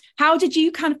 How did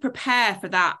you kind of prepare for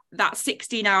that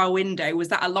 16-hour window? Was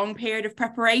that a long period of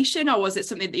preparation, or was it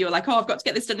something that you were like, oh, I've got to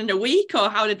get this done in a week, or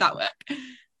how did that work?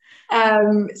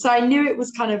 So I knew it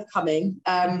was kind of coming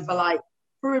for like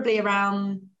probably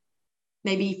around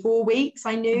maybe 4 weeks.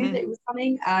 I knew that it was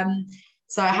coming.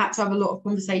 So I had to have a lot of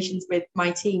conversations with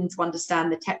my team to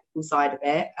understand the technical side of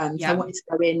it. So I wanted to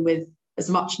go in with as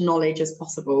much knowledge as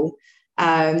possible.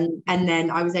 And then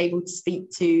I was able to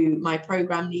speak to my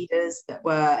program leaders that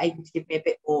were able to give me a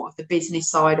bit more of the business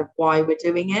side of why we're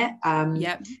doing it.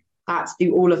 Had to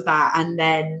do all of that, and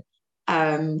then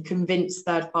convince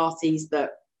third parties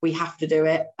that we have to do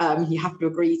it. You have to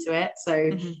agree to it.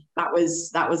 So that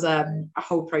was a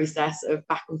whole process of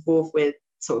back and forth with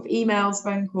sort of emails,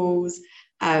 phone calls,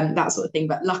 that sort of thing.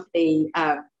 But luckily,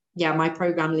 my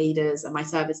program leaders and my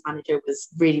service manager was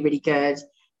really, really good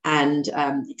and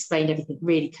explained everything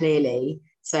really clearly.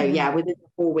 So within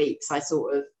 4 weeks, I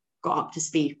sort of got up to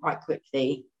speed quite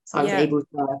quickly. So I was able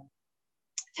to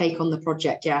take on the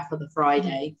project, for the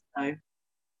Friday. So.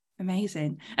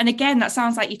 Amazing. And again, that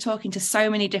sounds like you're talking to so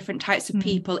many different types of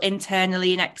people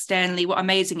internally and externally. What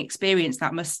amazing experience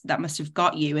that must have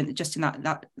got you, and just in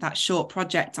that short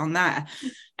project on there.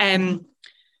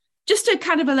 Just a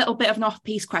kind of a little bit of an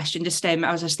off-piece question.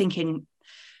 I was just thinking,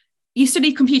 you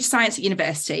studied computer science at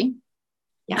university,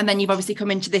 and then you've obviously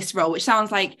come into this role, which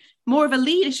sounds like more of a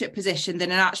leadership position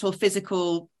than an actual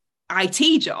physical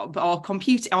IT job or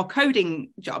computer or coding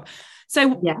job. So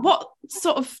what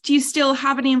sort of, do you still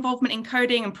have any involvement in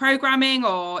coding and programming,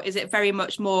 or is it very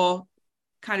much more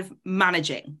kind of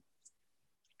managing?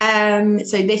 So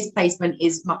this placement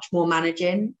is much more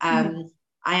managing.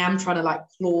 I am trying to like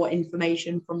claw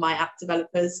information from my app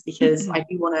developers because I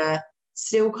do want to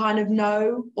still kind of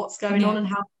know what's going on and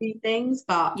how to do things.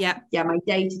 But my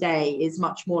day-to-day is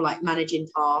much more like managing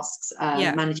tasks,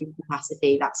 managing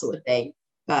capacity, that sort of thing.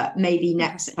 But maybe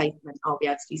next placement I'll be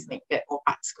able to do something a bit more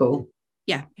practical.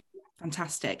 Yeah,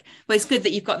 fantastic. Well, it's good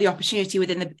that you've got the opportunity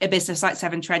within a business like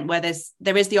Severn Trent where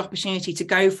there is the opportunity to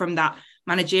go from that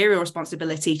managerial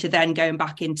responsibility to then going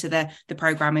back into the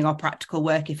programming or practical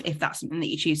work if that's something that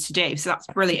you choose to do. So that's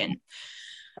brilliant.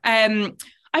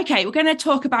 Okay, we're going to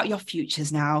talk about your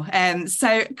futures now.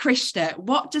 So Krishna,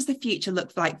 what does the future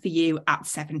look like for you at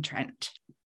Severn Trent?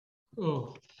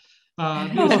 So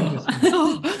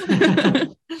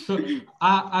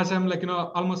as I'm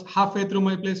almost halfway through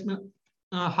my placement,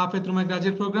 halfway through my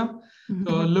graduate program,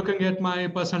 so looking at my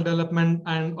personal development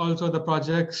and also the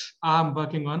projects I'm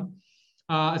working on,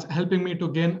 it's helping me to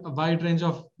gain a wide range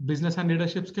of business and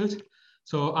leadership skills.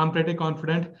 So I'm pretty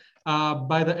confident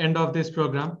by the end of this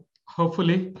program,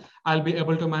 hopefully I'll be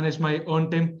able to manage my own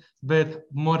team with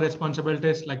more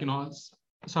responsibilities,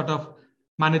 sort of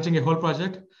managing a whole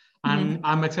project. And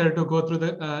I'm excited to go through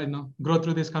grow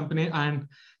through this company and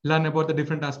learn about the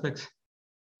different aspects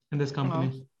in this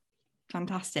company. Oh,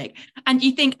 fantastic. And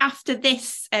you think after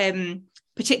this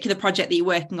particular project that you're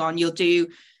working on, you'll do,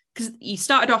 because you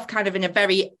started off kind of in a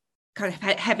very kind of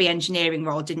heavy engineering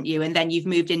role, didn't you? And then you've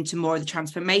moved into more of the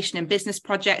transformation and business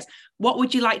projects. What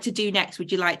would you like to do next?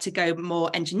 Would you like to go more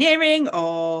engineering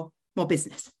or more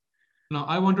business? no,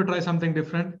 I want to try something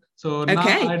different. So now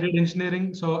I did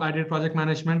engineering. So I did project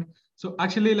management. So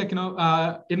actually, like,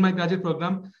 in my graduate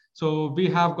program, so we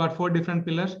have got 4 different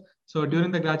pillars. So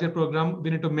during the graduate program, we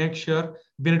need to make sure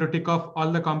we need to tick off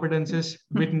all the competencies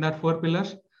within that 4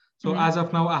 pillars. So as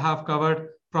of now, I have covered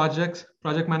projects,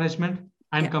 project management,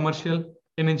 and commercial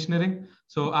in engineering.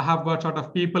 So I have got sort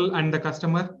of people and the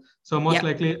customer. So most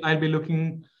likely I'll be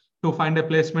looking to find a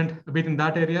placement within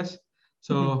that areas.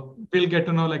 So we'll get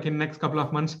to know, like, in next couple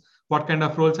of months, what kind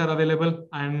of roles are available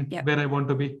and where I want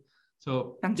to be.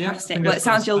 So fantastic. Well, it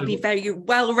sounds you'll be very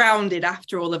well-rounded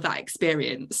after all of that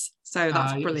experience. So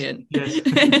that's brilliant. Yes.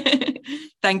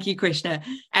 Thank you, Krishna.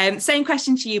 Same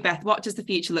question to you, Beth. What does the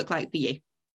future look like for you?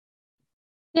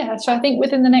 Yeah, so I think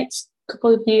within the next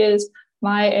couple of years,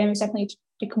 my aim is definitely to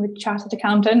become a chartered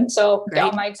accountant. So get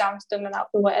all my exams done and out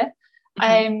the way.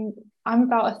 I'm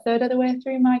about a third of the way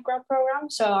through my grad program,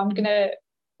 so I'm going to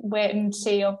wait and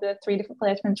see of the 3 different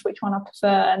placements which one I prefer,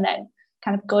 and then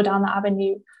kind of go down that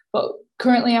avenue. But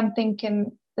currently I'm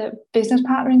thinking that business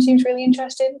partnering seems really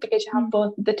interesting, because you have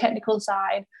both the technical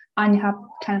side and you have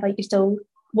kind of like you're still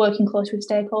working close with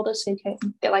stakeholders, so you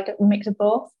can get like a mix of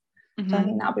both. So I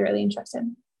think that'll be really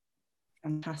interesting.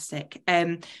 Fantastic.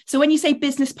 So when you say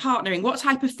business partnering, what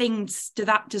type of things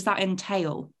does that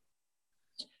entail?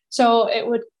 So it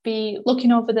would be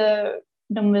looking over the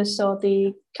numbers, so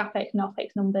the CapEx and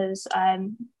OpEx numbers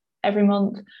every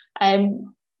month,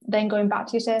 then going back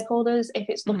to your stakeholders if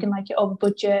it's looking like you're over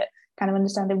budget, kind of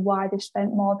understanding why they've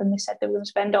spent more than they said they were going to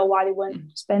spend, or why they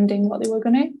weren't spending what they were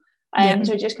going to.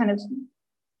 So just kind of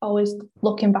always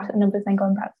looking back at the numbers, then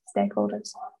going back to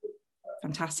stakeholders.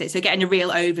 Fantastic. So getting a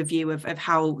real overview of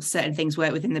how certain things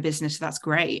work within the business. So that's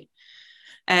great.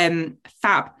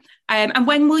 Fab. And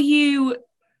when will you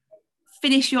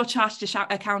finish your chartered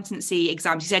accountancy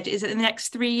exams? You said, is it in the next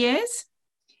 3 years?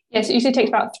 Yes, it usually takes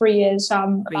about 3 years.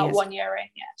 About 1 year in,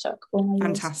 so a couple more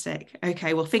years. Fantastic.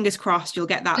 Okay, well, fingers crossed you'll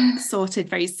get that sorted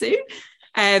very soon.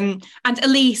 And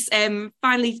Elise,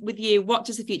 finally with you, what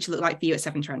does the future look like for you at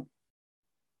Severn Trent?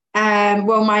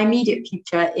 Well, my immediate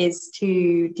future is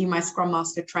to do my Scrum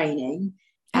Master training,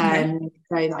 so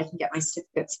that I can get my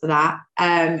certificates for that.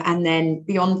 And then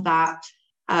beyond that,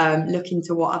 look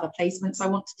into what other placements I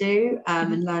want to do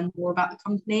and learn more about the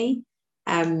company.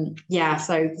 So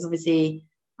because obviously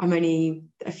I'm only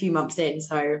a few months in,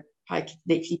 so I could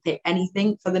literally pick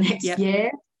anything for the next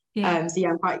year.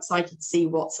 I'm quite excited to see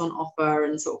what's on offer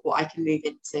and sort of what I can move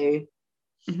into.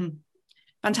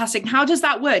 Fantastic. How does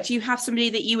that work? Do you have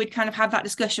somebody that you would kind of have that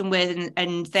discussion with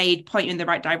and they'd point you in the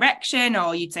right direction,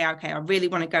 or you'd say, okay, I really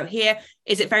want to go here?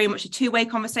 Is it very much a two-way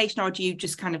conversation, or do you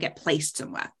just kind of get placed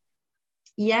somewhere?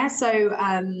 Yeah, so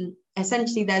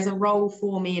essentially there's a role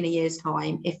for me in a year's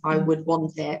time if I would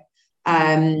want it,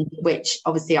 which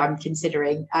obviously I'm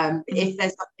considering. If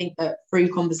there's something that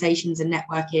through conversations and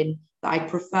networking that I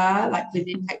prefer, like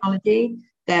within technology,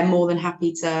 they're more than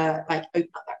happy to like open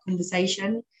up that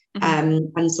conversation.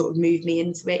 And sort of move me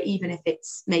into it, even if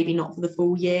it's maybe not for the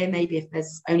full year, maybe if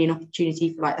there's only an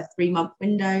opportunity for like a 3-month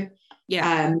window.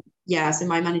 So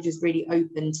my manager's really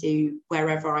open to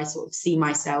wherever I sort of see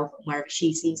myself and wherever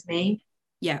she sees me.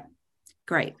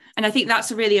 Great. And I think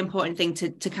that's a really important thing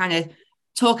to kind of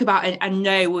talk about and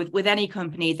know with any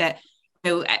company, that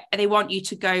they want you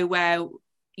to go where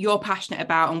you're passionate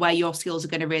about and where your skills are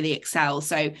going to really excel.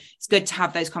 So it's good to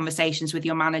have those conversations with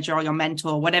your manager or your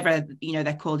mentor, whatever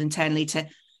they're called internally, to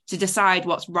decide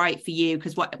what's right for you,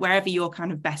 because wherever you're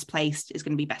kind of best placed is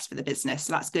going to be best for the business.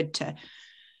 So that's good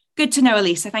to know,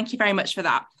 Elise. So thank you very much for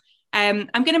that. I'm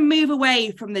going to move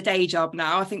away from the day job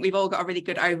now. I think we've all got a really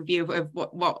good overview of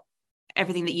what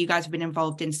everything that you guys have been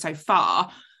involved in so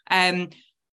far.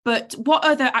 But what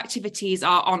other activities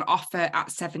are on offer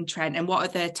at Severn Trent, and what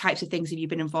other types of things have you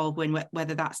been involved in,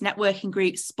 whether that's networking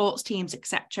groups, sports teams,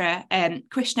 etc.?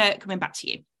 Krishna, coming back to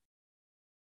you.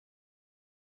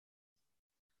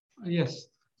 Yes.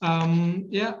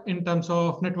 In terms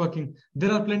of networking,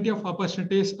 there are plenty of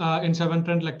opportunities in Severn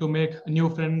Trent, like to make new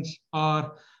friends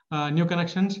or new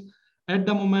connections. At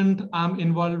the moment, I'm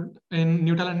involved in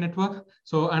New Talent Network.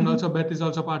 So, and also Beth is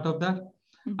also part of that.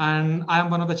 And I am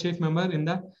one of the chief member in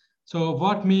that. So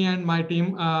what me and my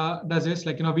team does is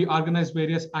we organize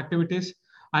various activities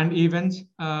and events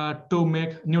to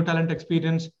make new talent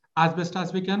experience as best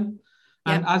as we can.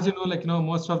 And as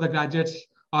most of the graduates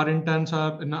or interns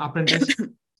or apprentices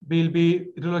will be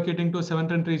relocating to Severn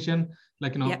Trent region,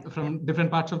 from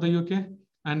different parts of the UK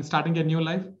and starting a new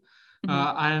life.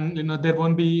 And there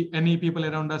won't be any people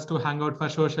around us to hang out for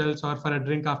socials or for a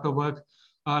drink after work,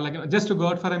 or just to go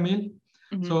out for a meal.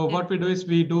 So what we do is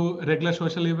we do regular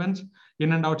social events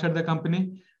in and outside the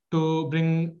company. to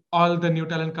bring all the new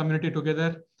talent community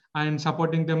together and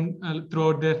supporting them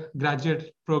throughout their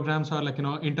graduate programs or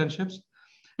internships.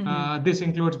 This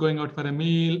includes going out for a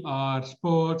meal or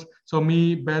sports. So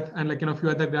me, Beth, and a few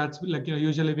other grads,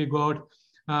 usually we go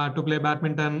out to play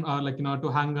badminton or to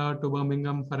hang out to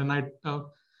Birmingham for a night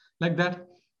out like that.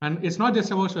 And it's not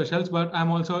just about socials, but I'm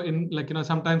also in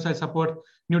sometimes I support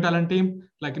new talent team,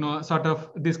 sort of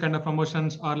these kind of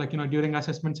promotions or during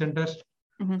assessment centers.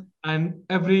 And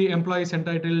every employee is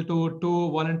entitled to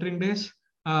 2 volunteering days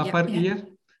per year.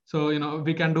 So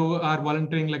we can do our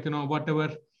volunteering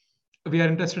whatever we are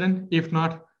interested in. If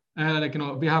not,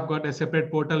 we have got a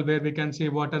separate portal where we can see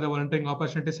what are the volunteering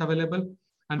opportunities available,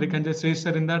 and we can just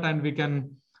register in that and we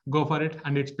can go for it,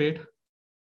 and it's paid.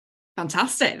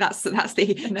 Fantastic. That's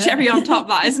the cherry on top,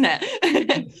 that, isn't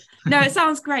it? No, it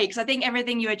sounds great, because I think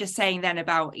everything you were just saying then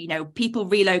about, people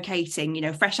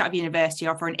relocating, fresh out of university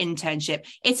or for an internship,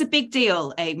 it's a big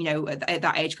deal, at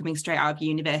that age, coming straight out of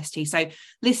university. So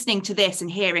listening to this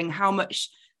and hearing how much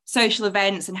social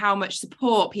events and how much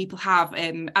support people have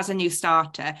as a new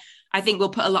starter, I think will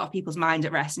put a lot of people's mind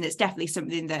at rest. And it's definitely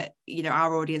something that,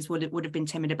 our audience would have been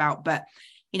timid about. But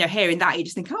hearing that, you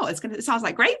just think, it sounds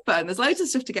like great fun. There's loads of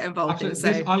stuff to get involved in. So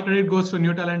this all credit goes to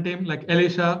new talent team, like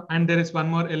Alicia, and there is one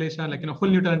more Alicia, full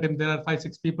new talent team. There are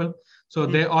 5-6 people. So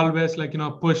they always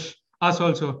push us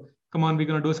also. Come on, we're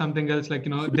going to do something else.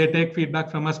 They take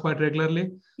feedback from us quite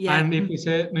regularly. Yeah. And if we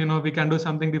say, we can do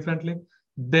something differently,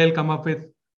 they'll come up with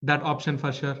that option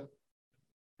for sure.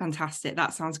 Fantastic.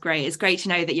 That sounds great. It's great to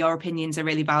know that your opinions are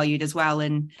really valued as well.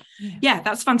 And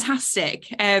that's fantastic.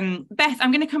 Beth,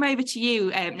 I'm going to come over to you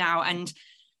now and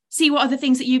see what other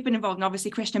things that you've been involved in.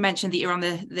 Obviously, Krishna mentioned that you're on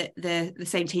the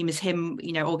same team as him,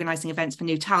 organising events for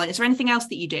new talent. Is there anything else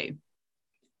that you do?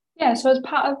 Yeah, so as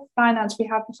part of finance, we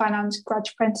have the finance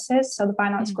graduate apprentices, so the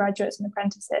finance graduates and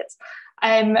apprentices.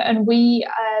 And we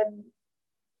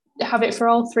have it for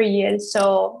all 3 years.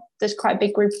 So there's quite a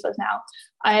big group of us now.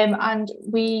 And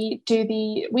we do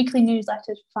the weekly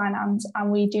newsletters for finance,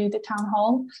 and we do the town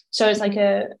hall. So it's like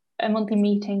a monthly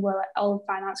meeting where all of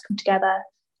finance come together,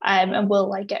 and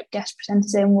we'll get guest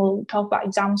presenters in. We'll talk about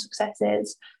exam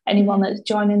successes, anyone that's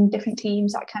joining different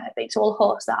teams, that kind of thing. So we'll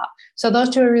host that. So those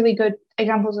two are really good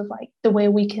examples of the way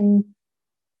we can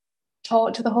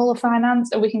talk to the whole of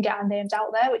finance, and we can get our names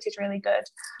out there, which is really good.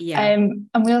 And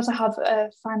we also have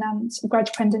a finance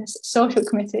graduate apprentice social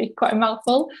committee, quite a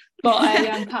mouthful, but I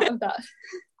am part of that,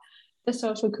 the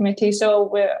social committee. So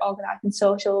we're organising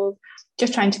socials,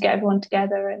 just trying to get everyone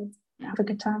together and have a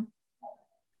good time.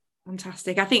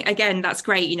 Fantastic. I think, again, that's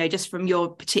great, just from your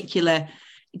particular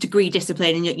degree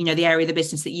discipline and the area of the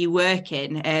business that you work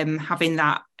in, having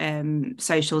that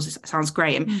socials sounds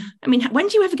great. And I mean, when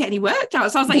do you ever get any work out?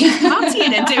 It sounds like you're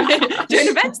partying and doing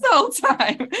events the whole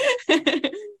time.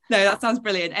 No, that sounds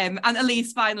brilliant. And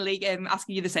Elise, finally,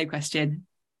 asking you the same question.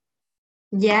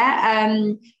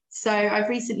 So I've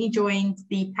recently joined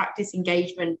the practice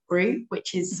engagement group,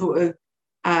 which is sort of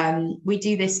we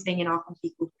do this thing in our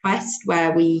company called Quest,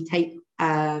 where we take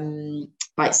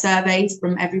surveys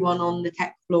from everyone on the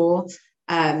tech floor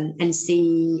and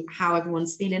see how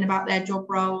everyone's feeling about their job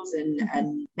roles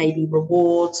and maybe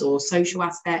rewards or social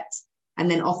aspects. And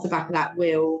then off the back of that,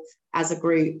 we'll, as a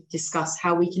group, discuss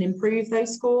how we can improve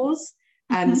those scores.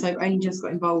 So I've only just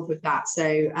got involved with that.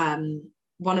 So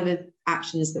one of the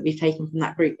actions that we've taken from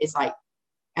that group is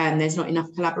there's not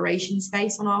enough collaboration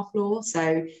space on our floor.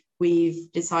 So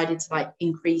we've decided to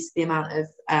increase the amount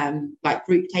of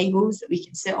group tables that we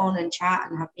can sit on and chat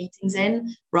and have meetings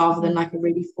in, rather than a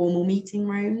really formal meeting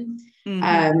room.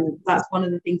 That's one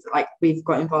of the things that we've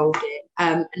got involved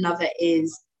in. Another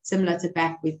is similar to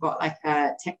Beth. We've got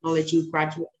a technology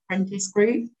graduate apprentice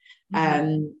group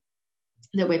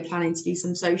that we're planning to do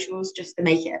some socials, just to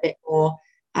make it a bit more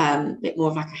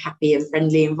of a happy and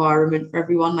friendly environment for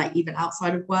everyone, even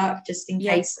outside of work, just in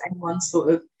case anyone's sort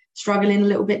of struggling a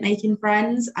little bit making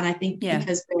friends. And I think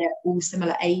because we're all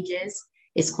similar ages,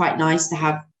 it's quite nice to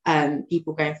have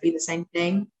people going through the same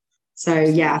thing. So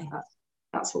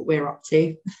that's what we're up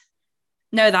to.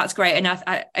 No, that's great.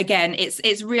 And again,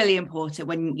 it's really important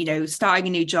when starting a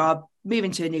new job,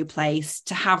 moving to a new place,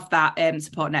 to have that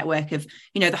support network of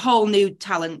the whole new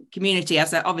talent community,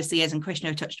 as it obviously is, and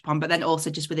Krishna touched upon, but then also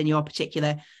just within your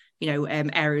particular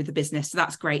area of the business. So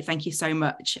that's great. Thank you so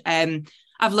much.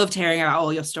 I've loved hearing about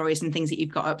all your stories and things that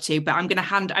you've got up to, but I'm going to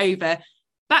hand over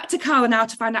back to Carla now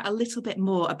to find out a little bit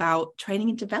more about training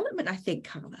and development, I think,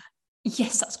 Carla.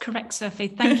 Yes, that's correct, Sophie.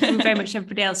 Thank you very much,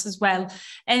 everybody else as well.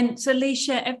 So,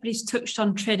 Alicia, everybody's touched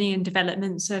on training and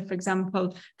development. So, for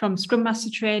example, from Scrum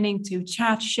Master training to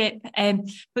chartership.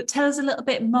 But tell us a little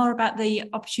bit more about the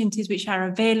opportunities which are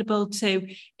available to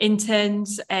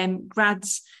interns,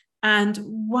 grads, and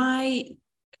why,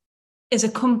 as a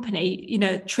company,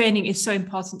 training is so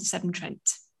important to Severn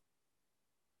Trent.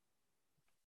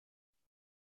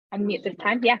 Unmute this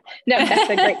time. Yeah, no, that's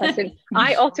a great question.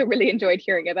 I also really enjoyed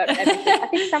hearing about everything. I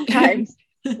think sometimes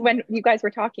when you guys were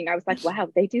talking, I was like, wow,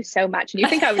 they do so much. And you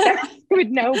think I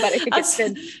would know, but I think it's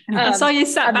been I saw you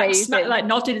sat amazing. back, like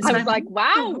nodding. I was like,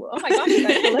 wow, oh my gosh, you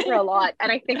guys deliver a lot.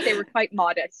 And I think they were quite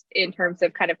modest in terms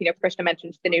of kind of, Krishna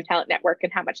mentioned the New Talent Network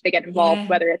and how much they get involved,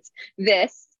 whether it's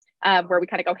this, where we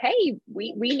kind of go, hey,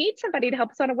 we need somebody to help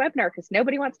us on a webinar because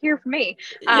nobody wants to hear from me.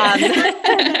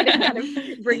 Kind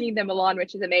of bringing them along,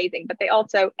 which is amazing. But they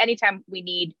also, anytime we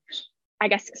need, I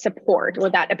guess, support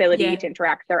or that ability to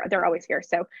interact, they're always here.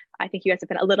 So I think you guys have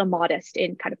been a little modest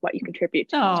in kind of what you contribute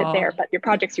to there, but your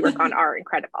projects you work on are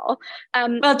incredible.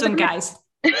 Well done, guys.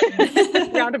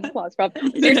 Round of applause.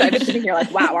 Seriously, I've been sitting here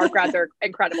like, wow, our grads are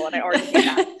incredible, and I already see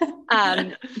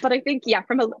that. But I think,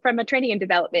 from a training and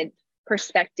development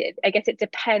perspective, I guess it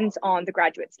depends on the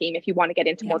graduate scheme. If you want to get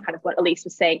into more kind of what Elise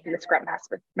was saying from the Scrum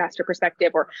Master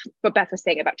perspective, or what Beth was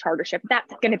saying about chartership,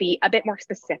 that's going to be a bit more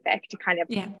specific to kind of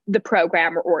the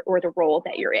program or the role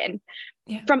that you're in.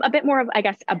 From a bit more of, I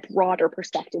guess, a broader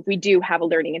perspective, we do have a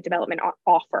learning and development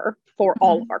offer for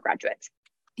all of our graduates.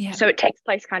 So it takes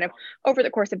place kind of over the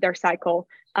course of their cycle,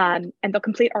 and they'll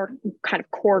complete our kind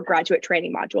of core graduate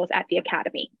training modules at the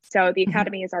Academy. So the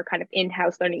Academy is our kind of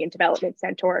in-house learning and development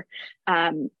center,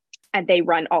 and they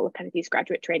run all of kind of these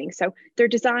graduate trainings. So they're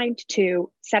designed to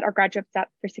set our graduates up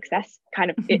for success kind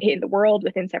of in the world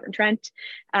within Severn Trent,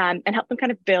 and help them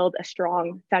kind of build a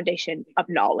strong foundation of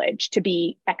knowledge to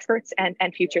be experts and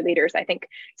future leaders. I think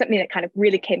something that kind of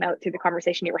really came out through the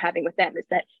conversation you were having with them is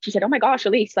that she said, oh my gosh,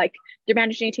 Elise, like you're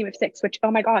managing a team of 6, which,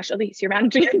 oh my gosh, Elise, you're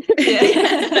managing.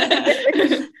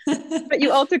 But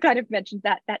you also kind of mentioned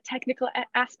that technical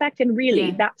aspect, and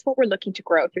really that's what we're looking to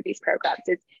grow through these programs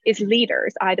is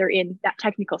leaders, either in that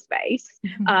technical space,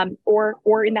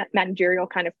 or in that managerial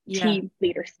kind of team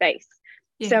leader space.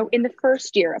 So in the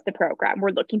first year of the program,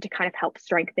 we're looking to kind of help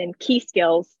strengthen key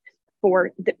skills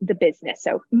for the business.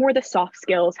 So more the soft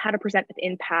skills, how to present with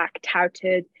impact, how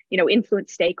to,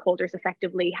 influence stakeholders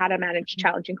effectively, how to manage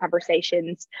challenging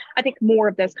conversations. I think more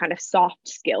of those kind of soft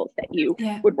skills that you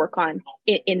would work on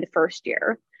in the first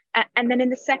year. And then in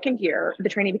the second year, the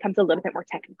training becomes a little bit more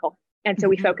technical. And so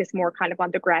we focus more kind of on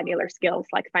the granular skills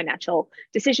like financial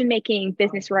decision-making,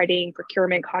 business writing,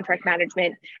 procurement, contract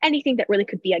management, anything that really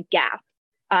could be a gap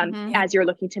as you're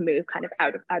looking to move kind of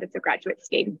out of the graduate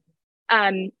scheme.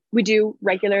 We do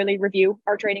regularly review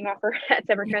our training offer at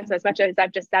Severn Trent. So as much as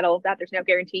I've just said all of that, there's no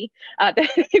guarantee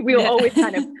that we will always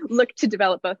kind of look to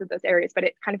develop both of those areas, but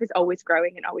it kind of is always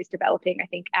growing and always developing. I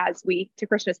think as we, to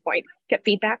Krishna's point, get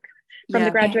feedback from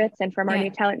the graduates and from our New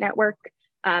Talent Network,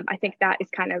 I think that is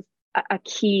kind of a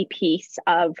key piece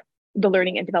of the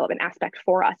learning and development aspect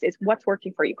for us is what's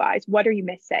working for you guys? What are you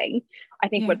missing? I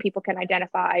think when people can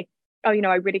identify, oh,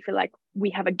 I really feel like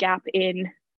we have a gap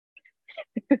in,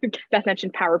 Beth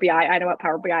mentioned Power BI. I know what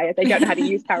Power BI is. I don't know how to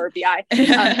use Power BI,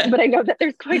 but I know that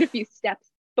there's quite a few steps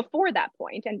before that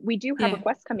point. And we do have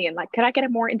requests coming in, like, could I get a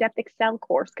more in-depth Excel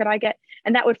course?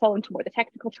 And that would fall into more the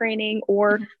technical training,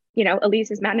 or,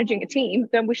 Elise is managing a team,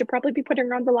 then we should probably be putting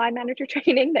her on the line manager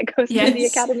training that goes through the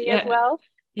Academy as well.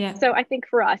 So I think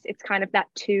for us, it's kind of that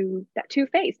two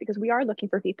phase, because we are looking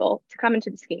for people to come into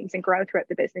the schemes and grow throughout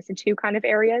the business in 2 kind of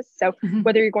areas. So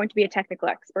whether you're going to be a technical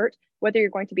expert, whether you're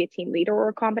going to be a team leader, or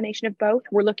a combination of both,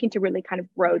 we're looking to really kind of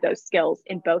grow those skills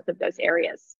in both of those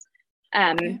areas.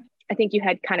 I think you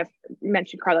had kind of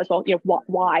mentioned, Carla, as well,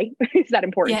 why is that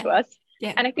important to us?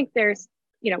 And I think there's,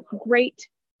 great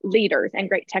leaders and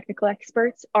great technical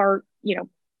experts are,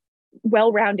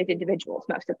 well-rounded individuals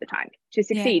most of the time. To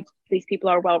succeed, these people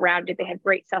are well-rounded, they have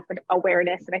great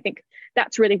self-awareness, and I think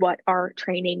that's really what our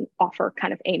training offer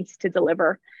kind of aims to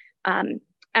deliver. And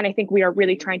I think we are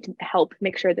really trying to help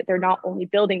make sure that they're not only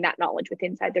building that knowledge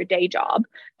within inside their day job,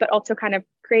 but also kind of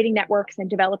creating networks and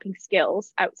developing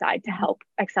skills outside to help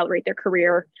accelerate their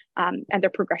career and their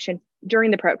progression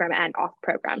during the program and off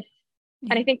program.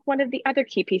 And I think one of the other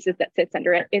key pieces that sits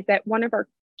under it is that one of our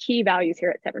key values here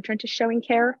at Severn Trent is showing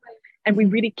care. And we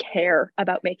really care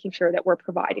about making sure that we're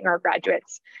providing our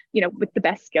graduates, with the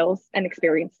best skills and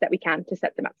experience that we can to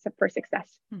set them up for success.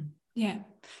 Yeah,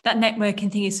 that networking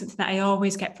thing is something that I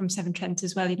always get from Severn Trent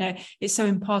as well. You know, it's so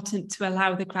important to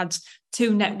allow the grads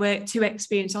to network, to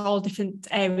experience all different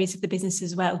areas of the business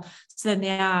as well. So then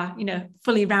they are, you know,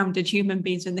 fully rounded human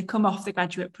beings when they come off the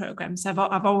graduate programme. So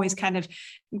I've always kind of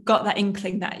got that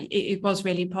inkling that it was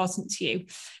really important to you.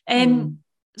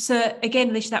 So again,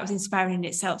 Alicia, that was inspiring in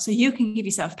itself. So you can give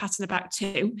yourself a pat on the back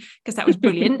too, because that was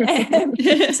brilliant.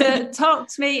 So talk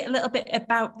to me a little bit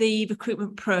about the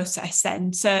recruitment process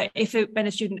then. So when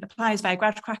a student applies via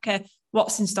GradCracker,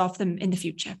 what's in store for them in the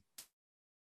future?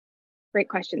 Great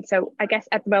question. So I guess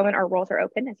at the moment our roles are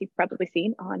open, as you've probably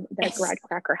seen on the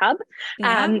GradCracker Hub.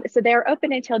 Yeah. So they're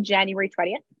open until January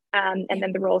 20th, and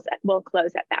then the roles will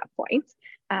close at that point.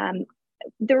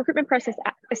 The recruitment process,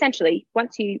 essentially,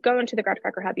 once you go into the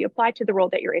GradCracker Hub, you apply to the role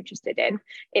that you're interested in,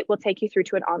 it will take you through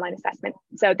to an online assessment.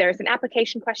 So there's an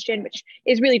application question, which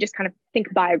is really just kind of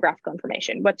think biographical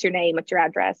information. What's your name? What's your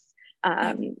address?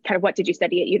 Kind of what did you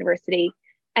study at university?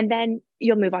 And then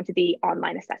you'll move on to the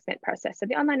online assessment process. So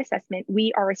the online assessment,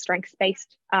 we are a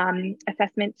strengths-based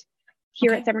assessment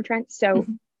here at Severn Trent. So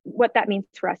what that means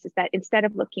for us is that instead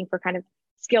of looking for kind of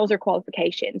skills or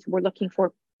qualifications, we're looking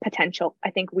for potential.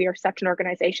 I think we are such an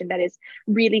organization that is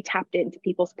really tapped into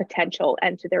people's potential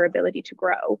and to their ability to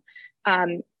grow.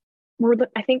 I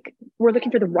think we're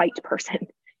looking for the right person.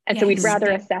 And so we'd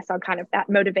rather assess on kind of that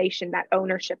motivation, that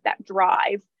ownership, that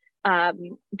drive,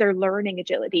 their learning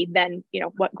agility than, you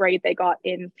know, what grade they got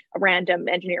in a random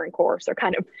engineering course or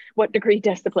kind of what degree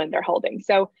discipline they're holding.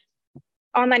 So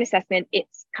online assessment,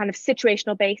 it's kind of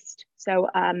situational based. So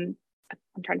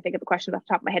I'm trying to think of a question off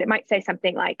the top of my head. It might say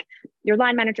something like your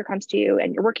line manager comes to you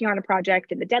and you're working on a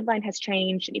project and the deadline has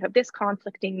changed and you have this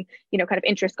conflicting, you know, kind of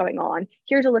interest going on.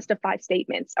 Here's a list of 5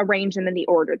 statements, arrange them in the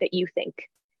order that you think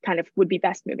kind of would be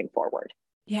best moving forward.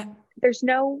 Yeah. There's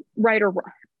no right or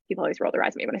wrong. People always roll their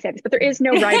eyes at me when I say this, but there is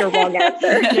no right or wrong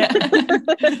answer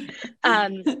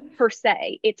per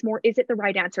se. It's more, is it the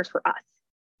right answers for us?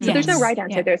 So there's no right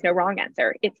answer. There's no wrong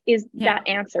answer. Is that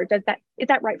answer, is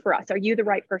that right for us? Are you the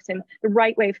right person, the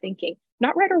right way of thinking?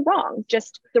 Not right or wrong,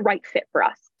 just the right fit for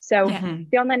us. So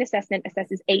the online assessment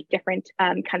assesses 8 different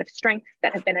kind of strengths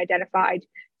that have been identified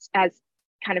as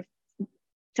kind of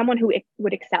someone who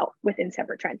would excel within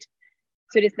Severn Trent.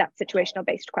 So it is that situational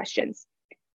based questions.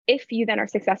 If you then are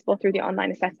successful through the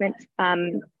online assessment,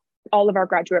 all of our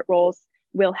graduate roles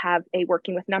will have a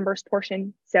working with numbers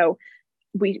portion. So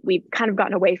we've kind of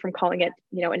gotten away from calling it,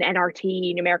 you know, an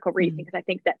NRT, numerical reasoning, because I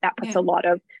think that puts a lot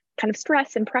of kind of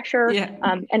stress and pressure,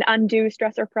 and undue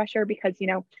stress or pressure, because, you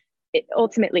know,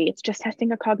 ultimately it's just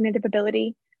testing a cognitive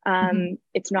ability.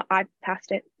 It's not, I've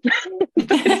passed it.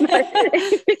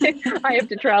 I have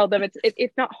to trial them.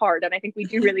 It's not hard. And I think we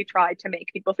do really try to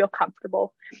make people feel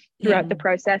comfortable throughout the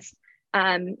process.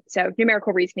 So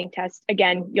numerical reasoning test,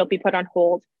 again, you'll be put on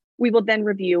hold. We will then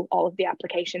review all of the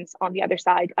applications on the other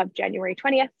side of January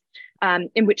 20th,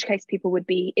 in which case people would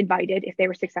be invited if they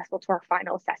were successful to our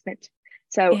final assessment.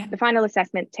 So the final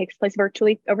assessment takes place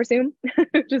virtually over Zoom.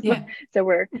 So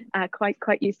we're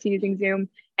quite used to using Zoom.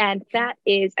 And that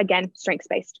is, again,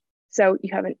 strengths-based. So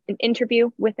you have an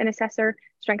interview with an assessor,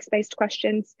 strengths-based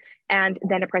questions, and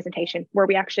then a presentation where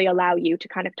we actually allow you to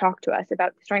kind of talk to us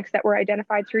about the strengths that were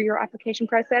identified through your application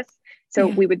process. So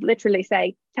we would literally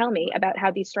say, tell me about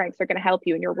how these strengths are going to help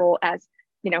you in your role as,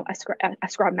 you know, a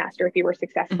Scrum Master if you were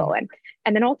successful.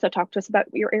 And then also talk to us about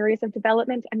your areas of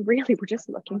development. And really, we're just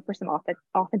looking for some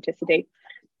authenticity.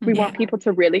 We want people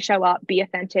to really show up, be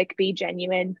authentic, be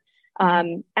genuine.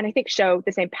 And I think show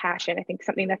the same passion. I think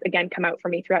something that's, again, come out for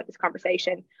me throughout this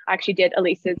conversation. I actually did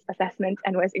Elisa's assessment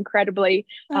and was incredibly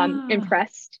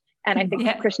impressed. And I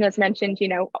think Krishna's mentioned, you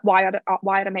know, why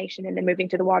automation and then moving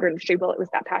to the water industry? Well, it was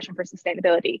that passion for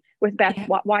sustainability. With Beth,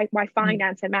 why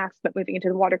finance and maths, but moving into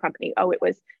the water company? Oh, it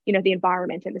was, you know, the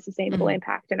environment and the sustainable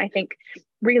impact. And I think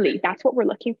really that's what we're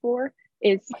looking for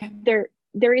is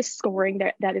there is scoring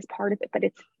that is part of it, but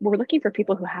we're looking for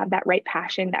people who have that right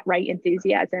passion, that right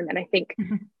enthusiasm. And I think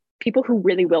people who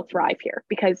really will thrive here,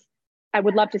 because I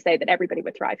would love to say that everybody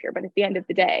would thrive here, but at the end of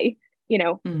the day, you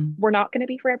know, we're not going to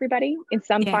be for everybody. In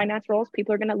some finance roles,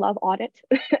 people are going to love audit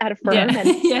at a firm, and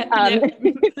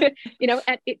you know,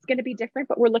 and it's going to be different.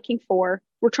 But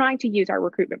we're trying to use our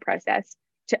recruitment process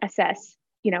to assess,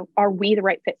 you know, are we the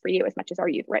right fit for you as much as are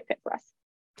you the right fit for us?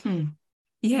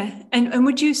 Yeah. And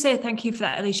would you say, thank you for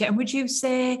that, Alicia, and would you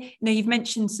say, you know, you've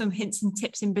mentioned some hints and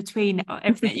tips in between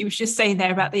everything you was just saying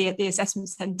there about the assessment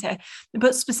centre,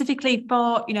 but specifically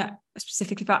for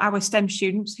our STEM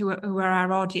students who are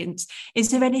our audience,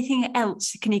 is there anything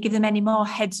else? Can you give them any more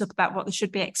heads up about what they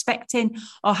should be expecting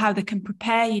or how they can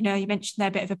prepare? You know, you mentioned there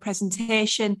a bit of a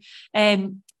presentation.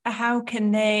 how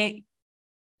can they,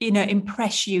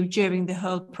 impress you during the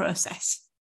whole process?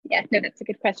 Yeah, no, that's a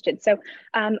good question. So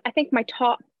I think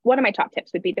one of my top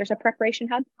tips would be there's a preparation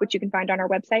hub, which you can find on our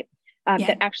website,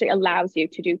 that actually allows you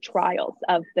to do trials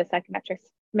of the psychometric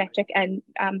and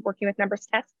working with numbers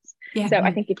tests. Yeah. So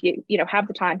I think if you have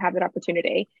the time, have that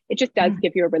opportunity, it just does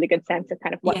give you a really good sense of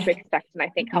kind of what to expect, and I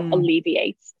think help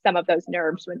alleviate some of those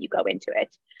nerves when you go into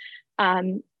it.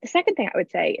 The second thing I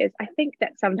would say is I think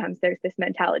that sometimes there's this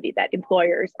mentality that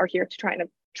employers are here to try and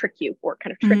trick you or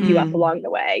kind of trip you up along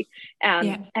the way.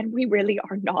 And we really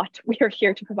are not. We are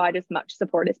here to provide as much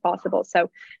support as possible. So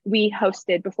we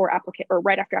hosted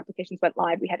right after applications went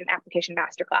live, we had an application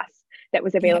masterclass that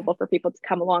was available for people to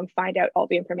come along, find out all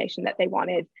the information that they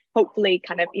wanted, hopefully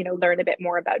kind of, learn a bit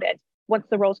more about it. Once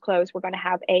the roles close, we're going to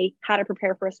have a how to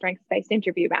prepare for a strengths-based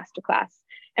interview masterclass.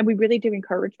 And we really do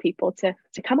encourage people to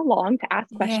come along, to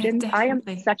ask questions. I am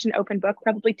such an open book,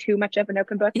 probably too much of an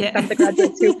open book. Some of the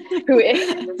graduates who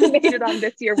made it on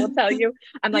this year will tell you,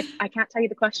 I'm like, I can't tell you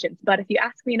the questions, but if you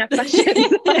ask me enough questions,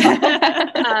 because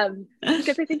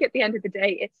I think at the end of the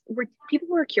day, we're people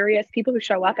who are curious, people who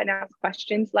show up and ask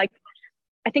questions. Like,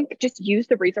 I think just use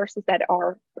the resources that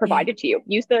are provided to you.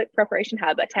 Use the preparation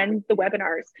hub, attend the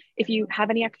webinars. If you have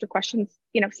any extra questions,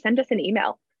 send us an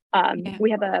email. We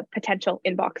have a potential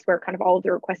inbox where kind of all of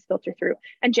the requests filter through,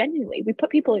 and genuinely we put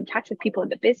people in touch with people in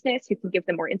the business who can give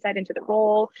them more insight into the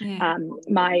role.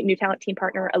 My new talent team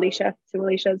partner, Alicia,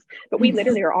 Alicia's, but we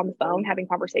literally are on the phone having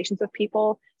conversations with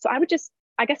people. So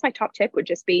I guess my top tip would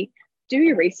just be, do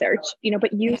your research,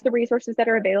 but use the resources that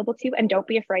are available to you, and don't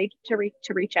be afraid to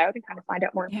reach out and kind of find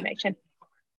out more information.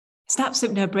 It's an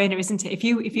absolute no-brainer, isn't it? If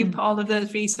you put all of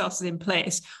those resources in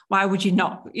place, why would you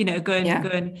not, go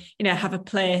and have a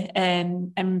play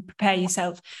and prepare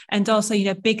yourself? And also,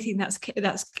 big thing that's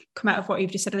come out of what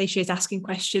you've just said, Alicia, is asking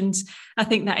questions. I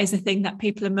think that is the thing that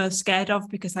people are most scared of,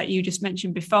 because like you just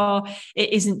mentioned before,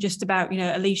 it isn't just about,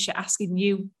 Alicia asking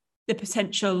you, the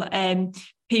potential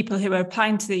people who are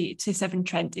applying to Severn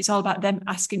Trent. It's all about them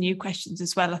asking you questions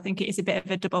as well. I think it is a bit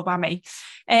of a double whammy.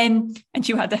 And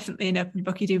you are definitely an open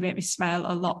book. You do make me smile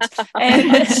a lot.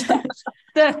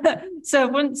 So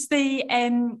once the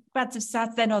grads have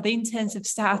started then, or the interns have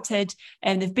started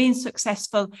and they've been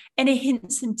successful, any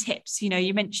hints and tips?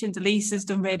 You mentioned Elisa's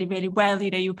done really, really well.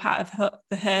 You were part of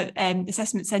her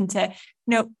assessment centre.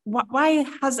 Why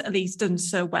has Elise done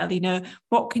so well?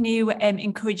 What can you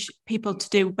encourage people to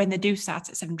do when they do start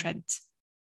at Severn Trent?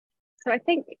 So I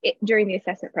think during the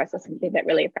assessment process, something that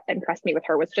really impressed me with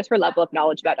her was just her level of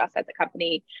knowledge about us as a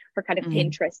company, her kind of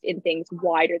interest in things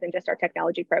wider than just our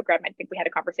technology program. I think we had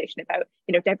a conversation about,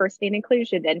 diversity and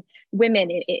inclusion and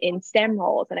women in STEM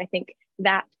roles. And I think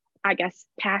that,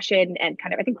 passion and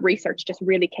kind of, research just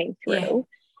really came through. Yeah.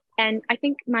 And I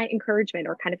think my encouragement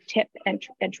or kind of tip and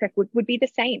trick would be the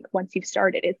same once you've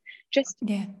started, is just,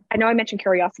 I know I mentioned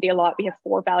curiosity a lot. We have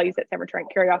 4 values at Severn Trent.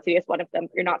 Curiosity is one of them.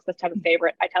 You're not supposed to have a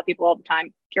favorite. I tell people all the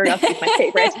time, curiosity is my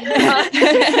favorite.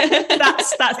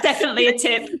 That's definitely a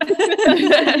tip.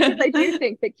 I do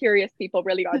think that curious people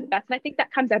really are the best. And I think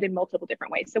that comes out in multiple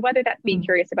different ways. So whether that's being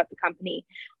curious about the company,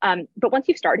 but once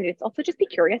you've started, it's also just be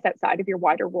curious outside of your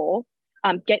wider role.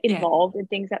 Get involved in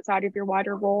things outside of your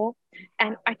wider role.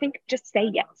 And I think just say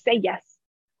yes.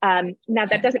 Now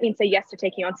that doesn't mean say yes to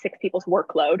taking on 6 people's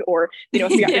workload, or,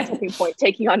 if you're at a tipping point,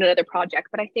 taking on another project.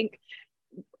 But I think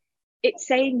it's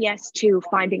saying yes to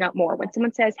finding out more. When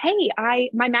someone says, hey,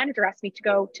 my manager asked me to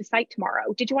go to site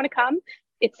tomorrow. Did you want to come?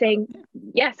 It's saying,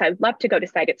 yes, I'd love to go to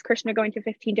site. It's Krishna going to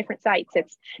 15 different sites.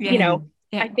 It's,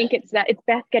 I think it's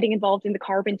Beth getting involved in the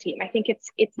carbon team. I think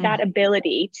it's that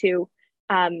ability to,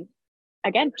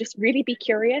 again, just really be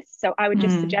curious. So I would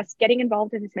just suggest getting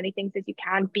involved in as many things as you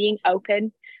can, being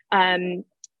open, being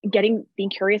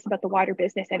curious about the wider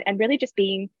business, and really just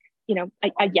being,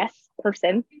 a yes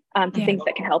person to things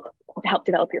that can help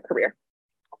develop your career.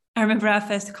 I remember our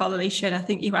first call, Alicia, and I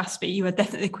think you asked me, you were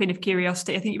definitely the queen of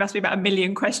curiosity. I think you asked me about 1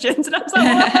 million questions, and I was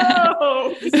like,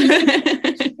 whoa!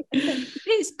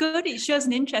 It's good. It shows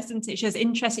an interest, and it shows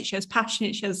interest, it shows passion,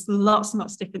 it shows lots and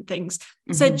lots of different things.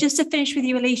 So just to finish with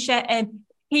you, Alicia,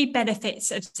 key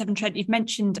benefits of Severn Trent,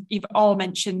 you've all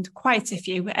mentioned quite a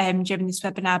few during this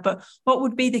webinar, but what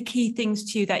would be the key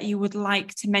things to you that you would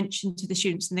like to mention to the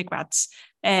students and the grads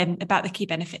about the key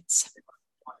benefits?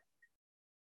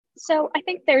 So I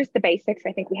think there's the basics.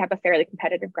 I think we have a fairly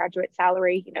competitive graduate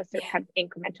salary, so kind of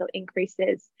incremental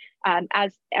increases.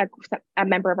 As a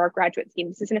member of our graduate scheme,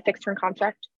 this isn't a fixed term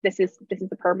contract. This is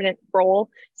a permanent role.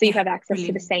 So you have access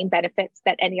to the same benefits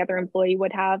that any other employee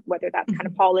would have, whether that's kind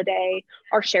of holiday.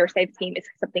 Our share save scheme is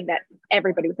something that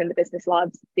everybody within the business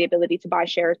loves, the ability to buy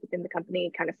shares within the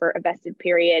company kind of for a vested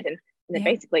period and then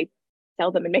basically sell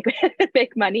them and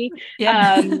make money.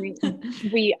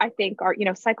 We, I think, our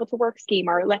cycle to work scheme,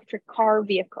 our electric car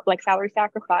vehicle, like salary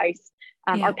sacrifice,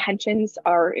 our pensions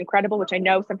are incredible, which I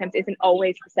know sometimes isn't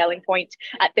always the selling point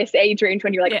at this age range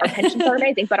when you're like, our pensions are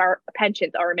amazing, but our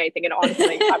pensions are amazing. And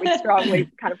honestly, I would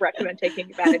strongly kind of recommend taking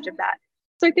advantage of that.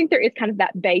 So I think there is kind of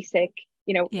that basic,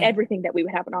 everything that we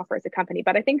would have on offer as a company.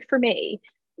 But I think for me,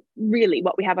 really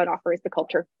what we have on offer is the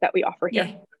culture that we offer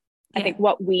here. I think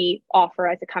what we offer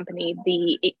as a company,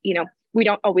 we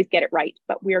don't always get it right,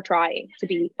 but we're trying to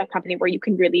be a company where you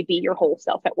can really be your whole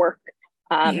self at work.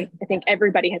 I think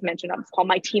everybody has mentioned on this call,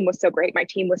 my team was so great. My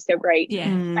team was so great.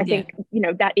 I think,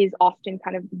 that is often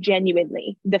kind of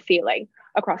genuinely the feeling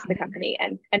across the company.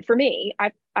 And for me,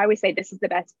 I always say this is the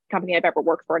best company I've ever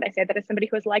worked for. And I say that as somebody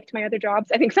who has liked my other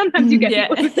jobs. I think sometimes you get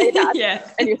people who say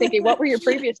that and you're thinking, what were your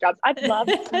previous jobs? I've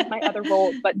loved some of my other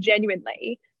roles, but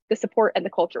genuinely, the support and the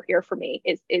culture here for me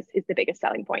is the biggest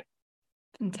selling point.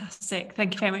 Fantastic.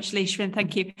 Thank you very much, Alicia, and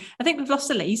thank you. I think we've lost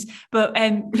Elise, but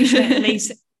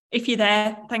Elise, if you're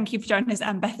there, thank you for joining us,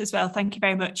 and Beth as well. Thank you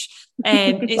very much.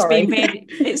 It's been really.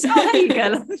 There you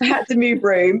go. I had to move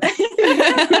room.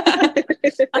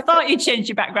 I thought you'd change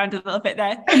your background a little bit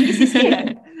there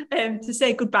to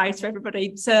say goodbye to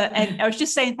everybody. So I was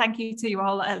just saying thank you to you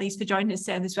all, at least, for joining us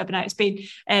on this webinar. It's been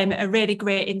a really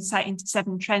great insight into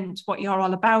Severn Trent, what you're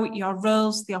all about, your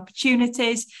roles, the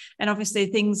opportunities, and obviously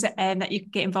things that you can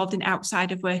get involved in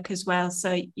outside of work as well.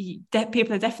 So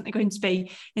people are definitely going to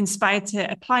be inspired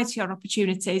to apply to your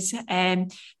opportunities.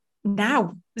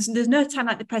 Now there's no time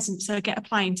like the present, so get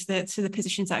applying to the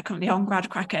positions that are currently on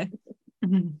GradCracker.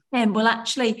 And we'll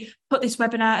actually put this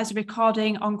webinar as a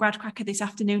recording on GradCracker this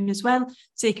afternoon as well,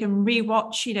 so you can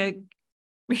rewatch,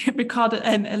 record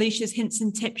Alicia's hints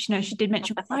and tips. She did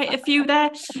mention quite a few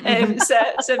there,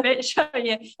 so make sure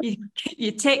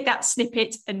you take that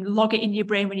snippet and log it in your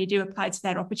brain when you do apply to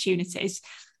their opportunities.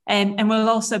 And we'll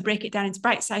also break it down into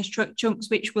bite-sized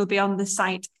chunks, which will be on the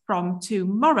site from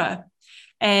tomorrow.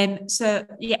 So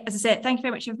as I said, thank you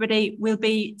very much, everybody. We'll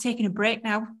be taking a break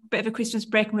now, a bit of a Christmas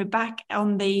break, and we're back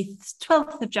on the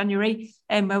 12th of January,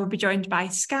 where we'll be joined by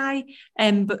Sky.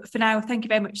 But for now, thank you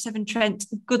very much, Severn Trent.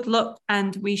 Good luck,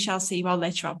 and we shall see you all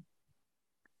later on.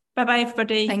 Bye-bye,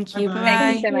 everybody. Thank you.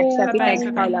 Bye. Thank you so much, Sophie.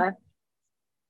 Thanks, Carla.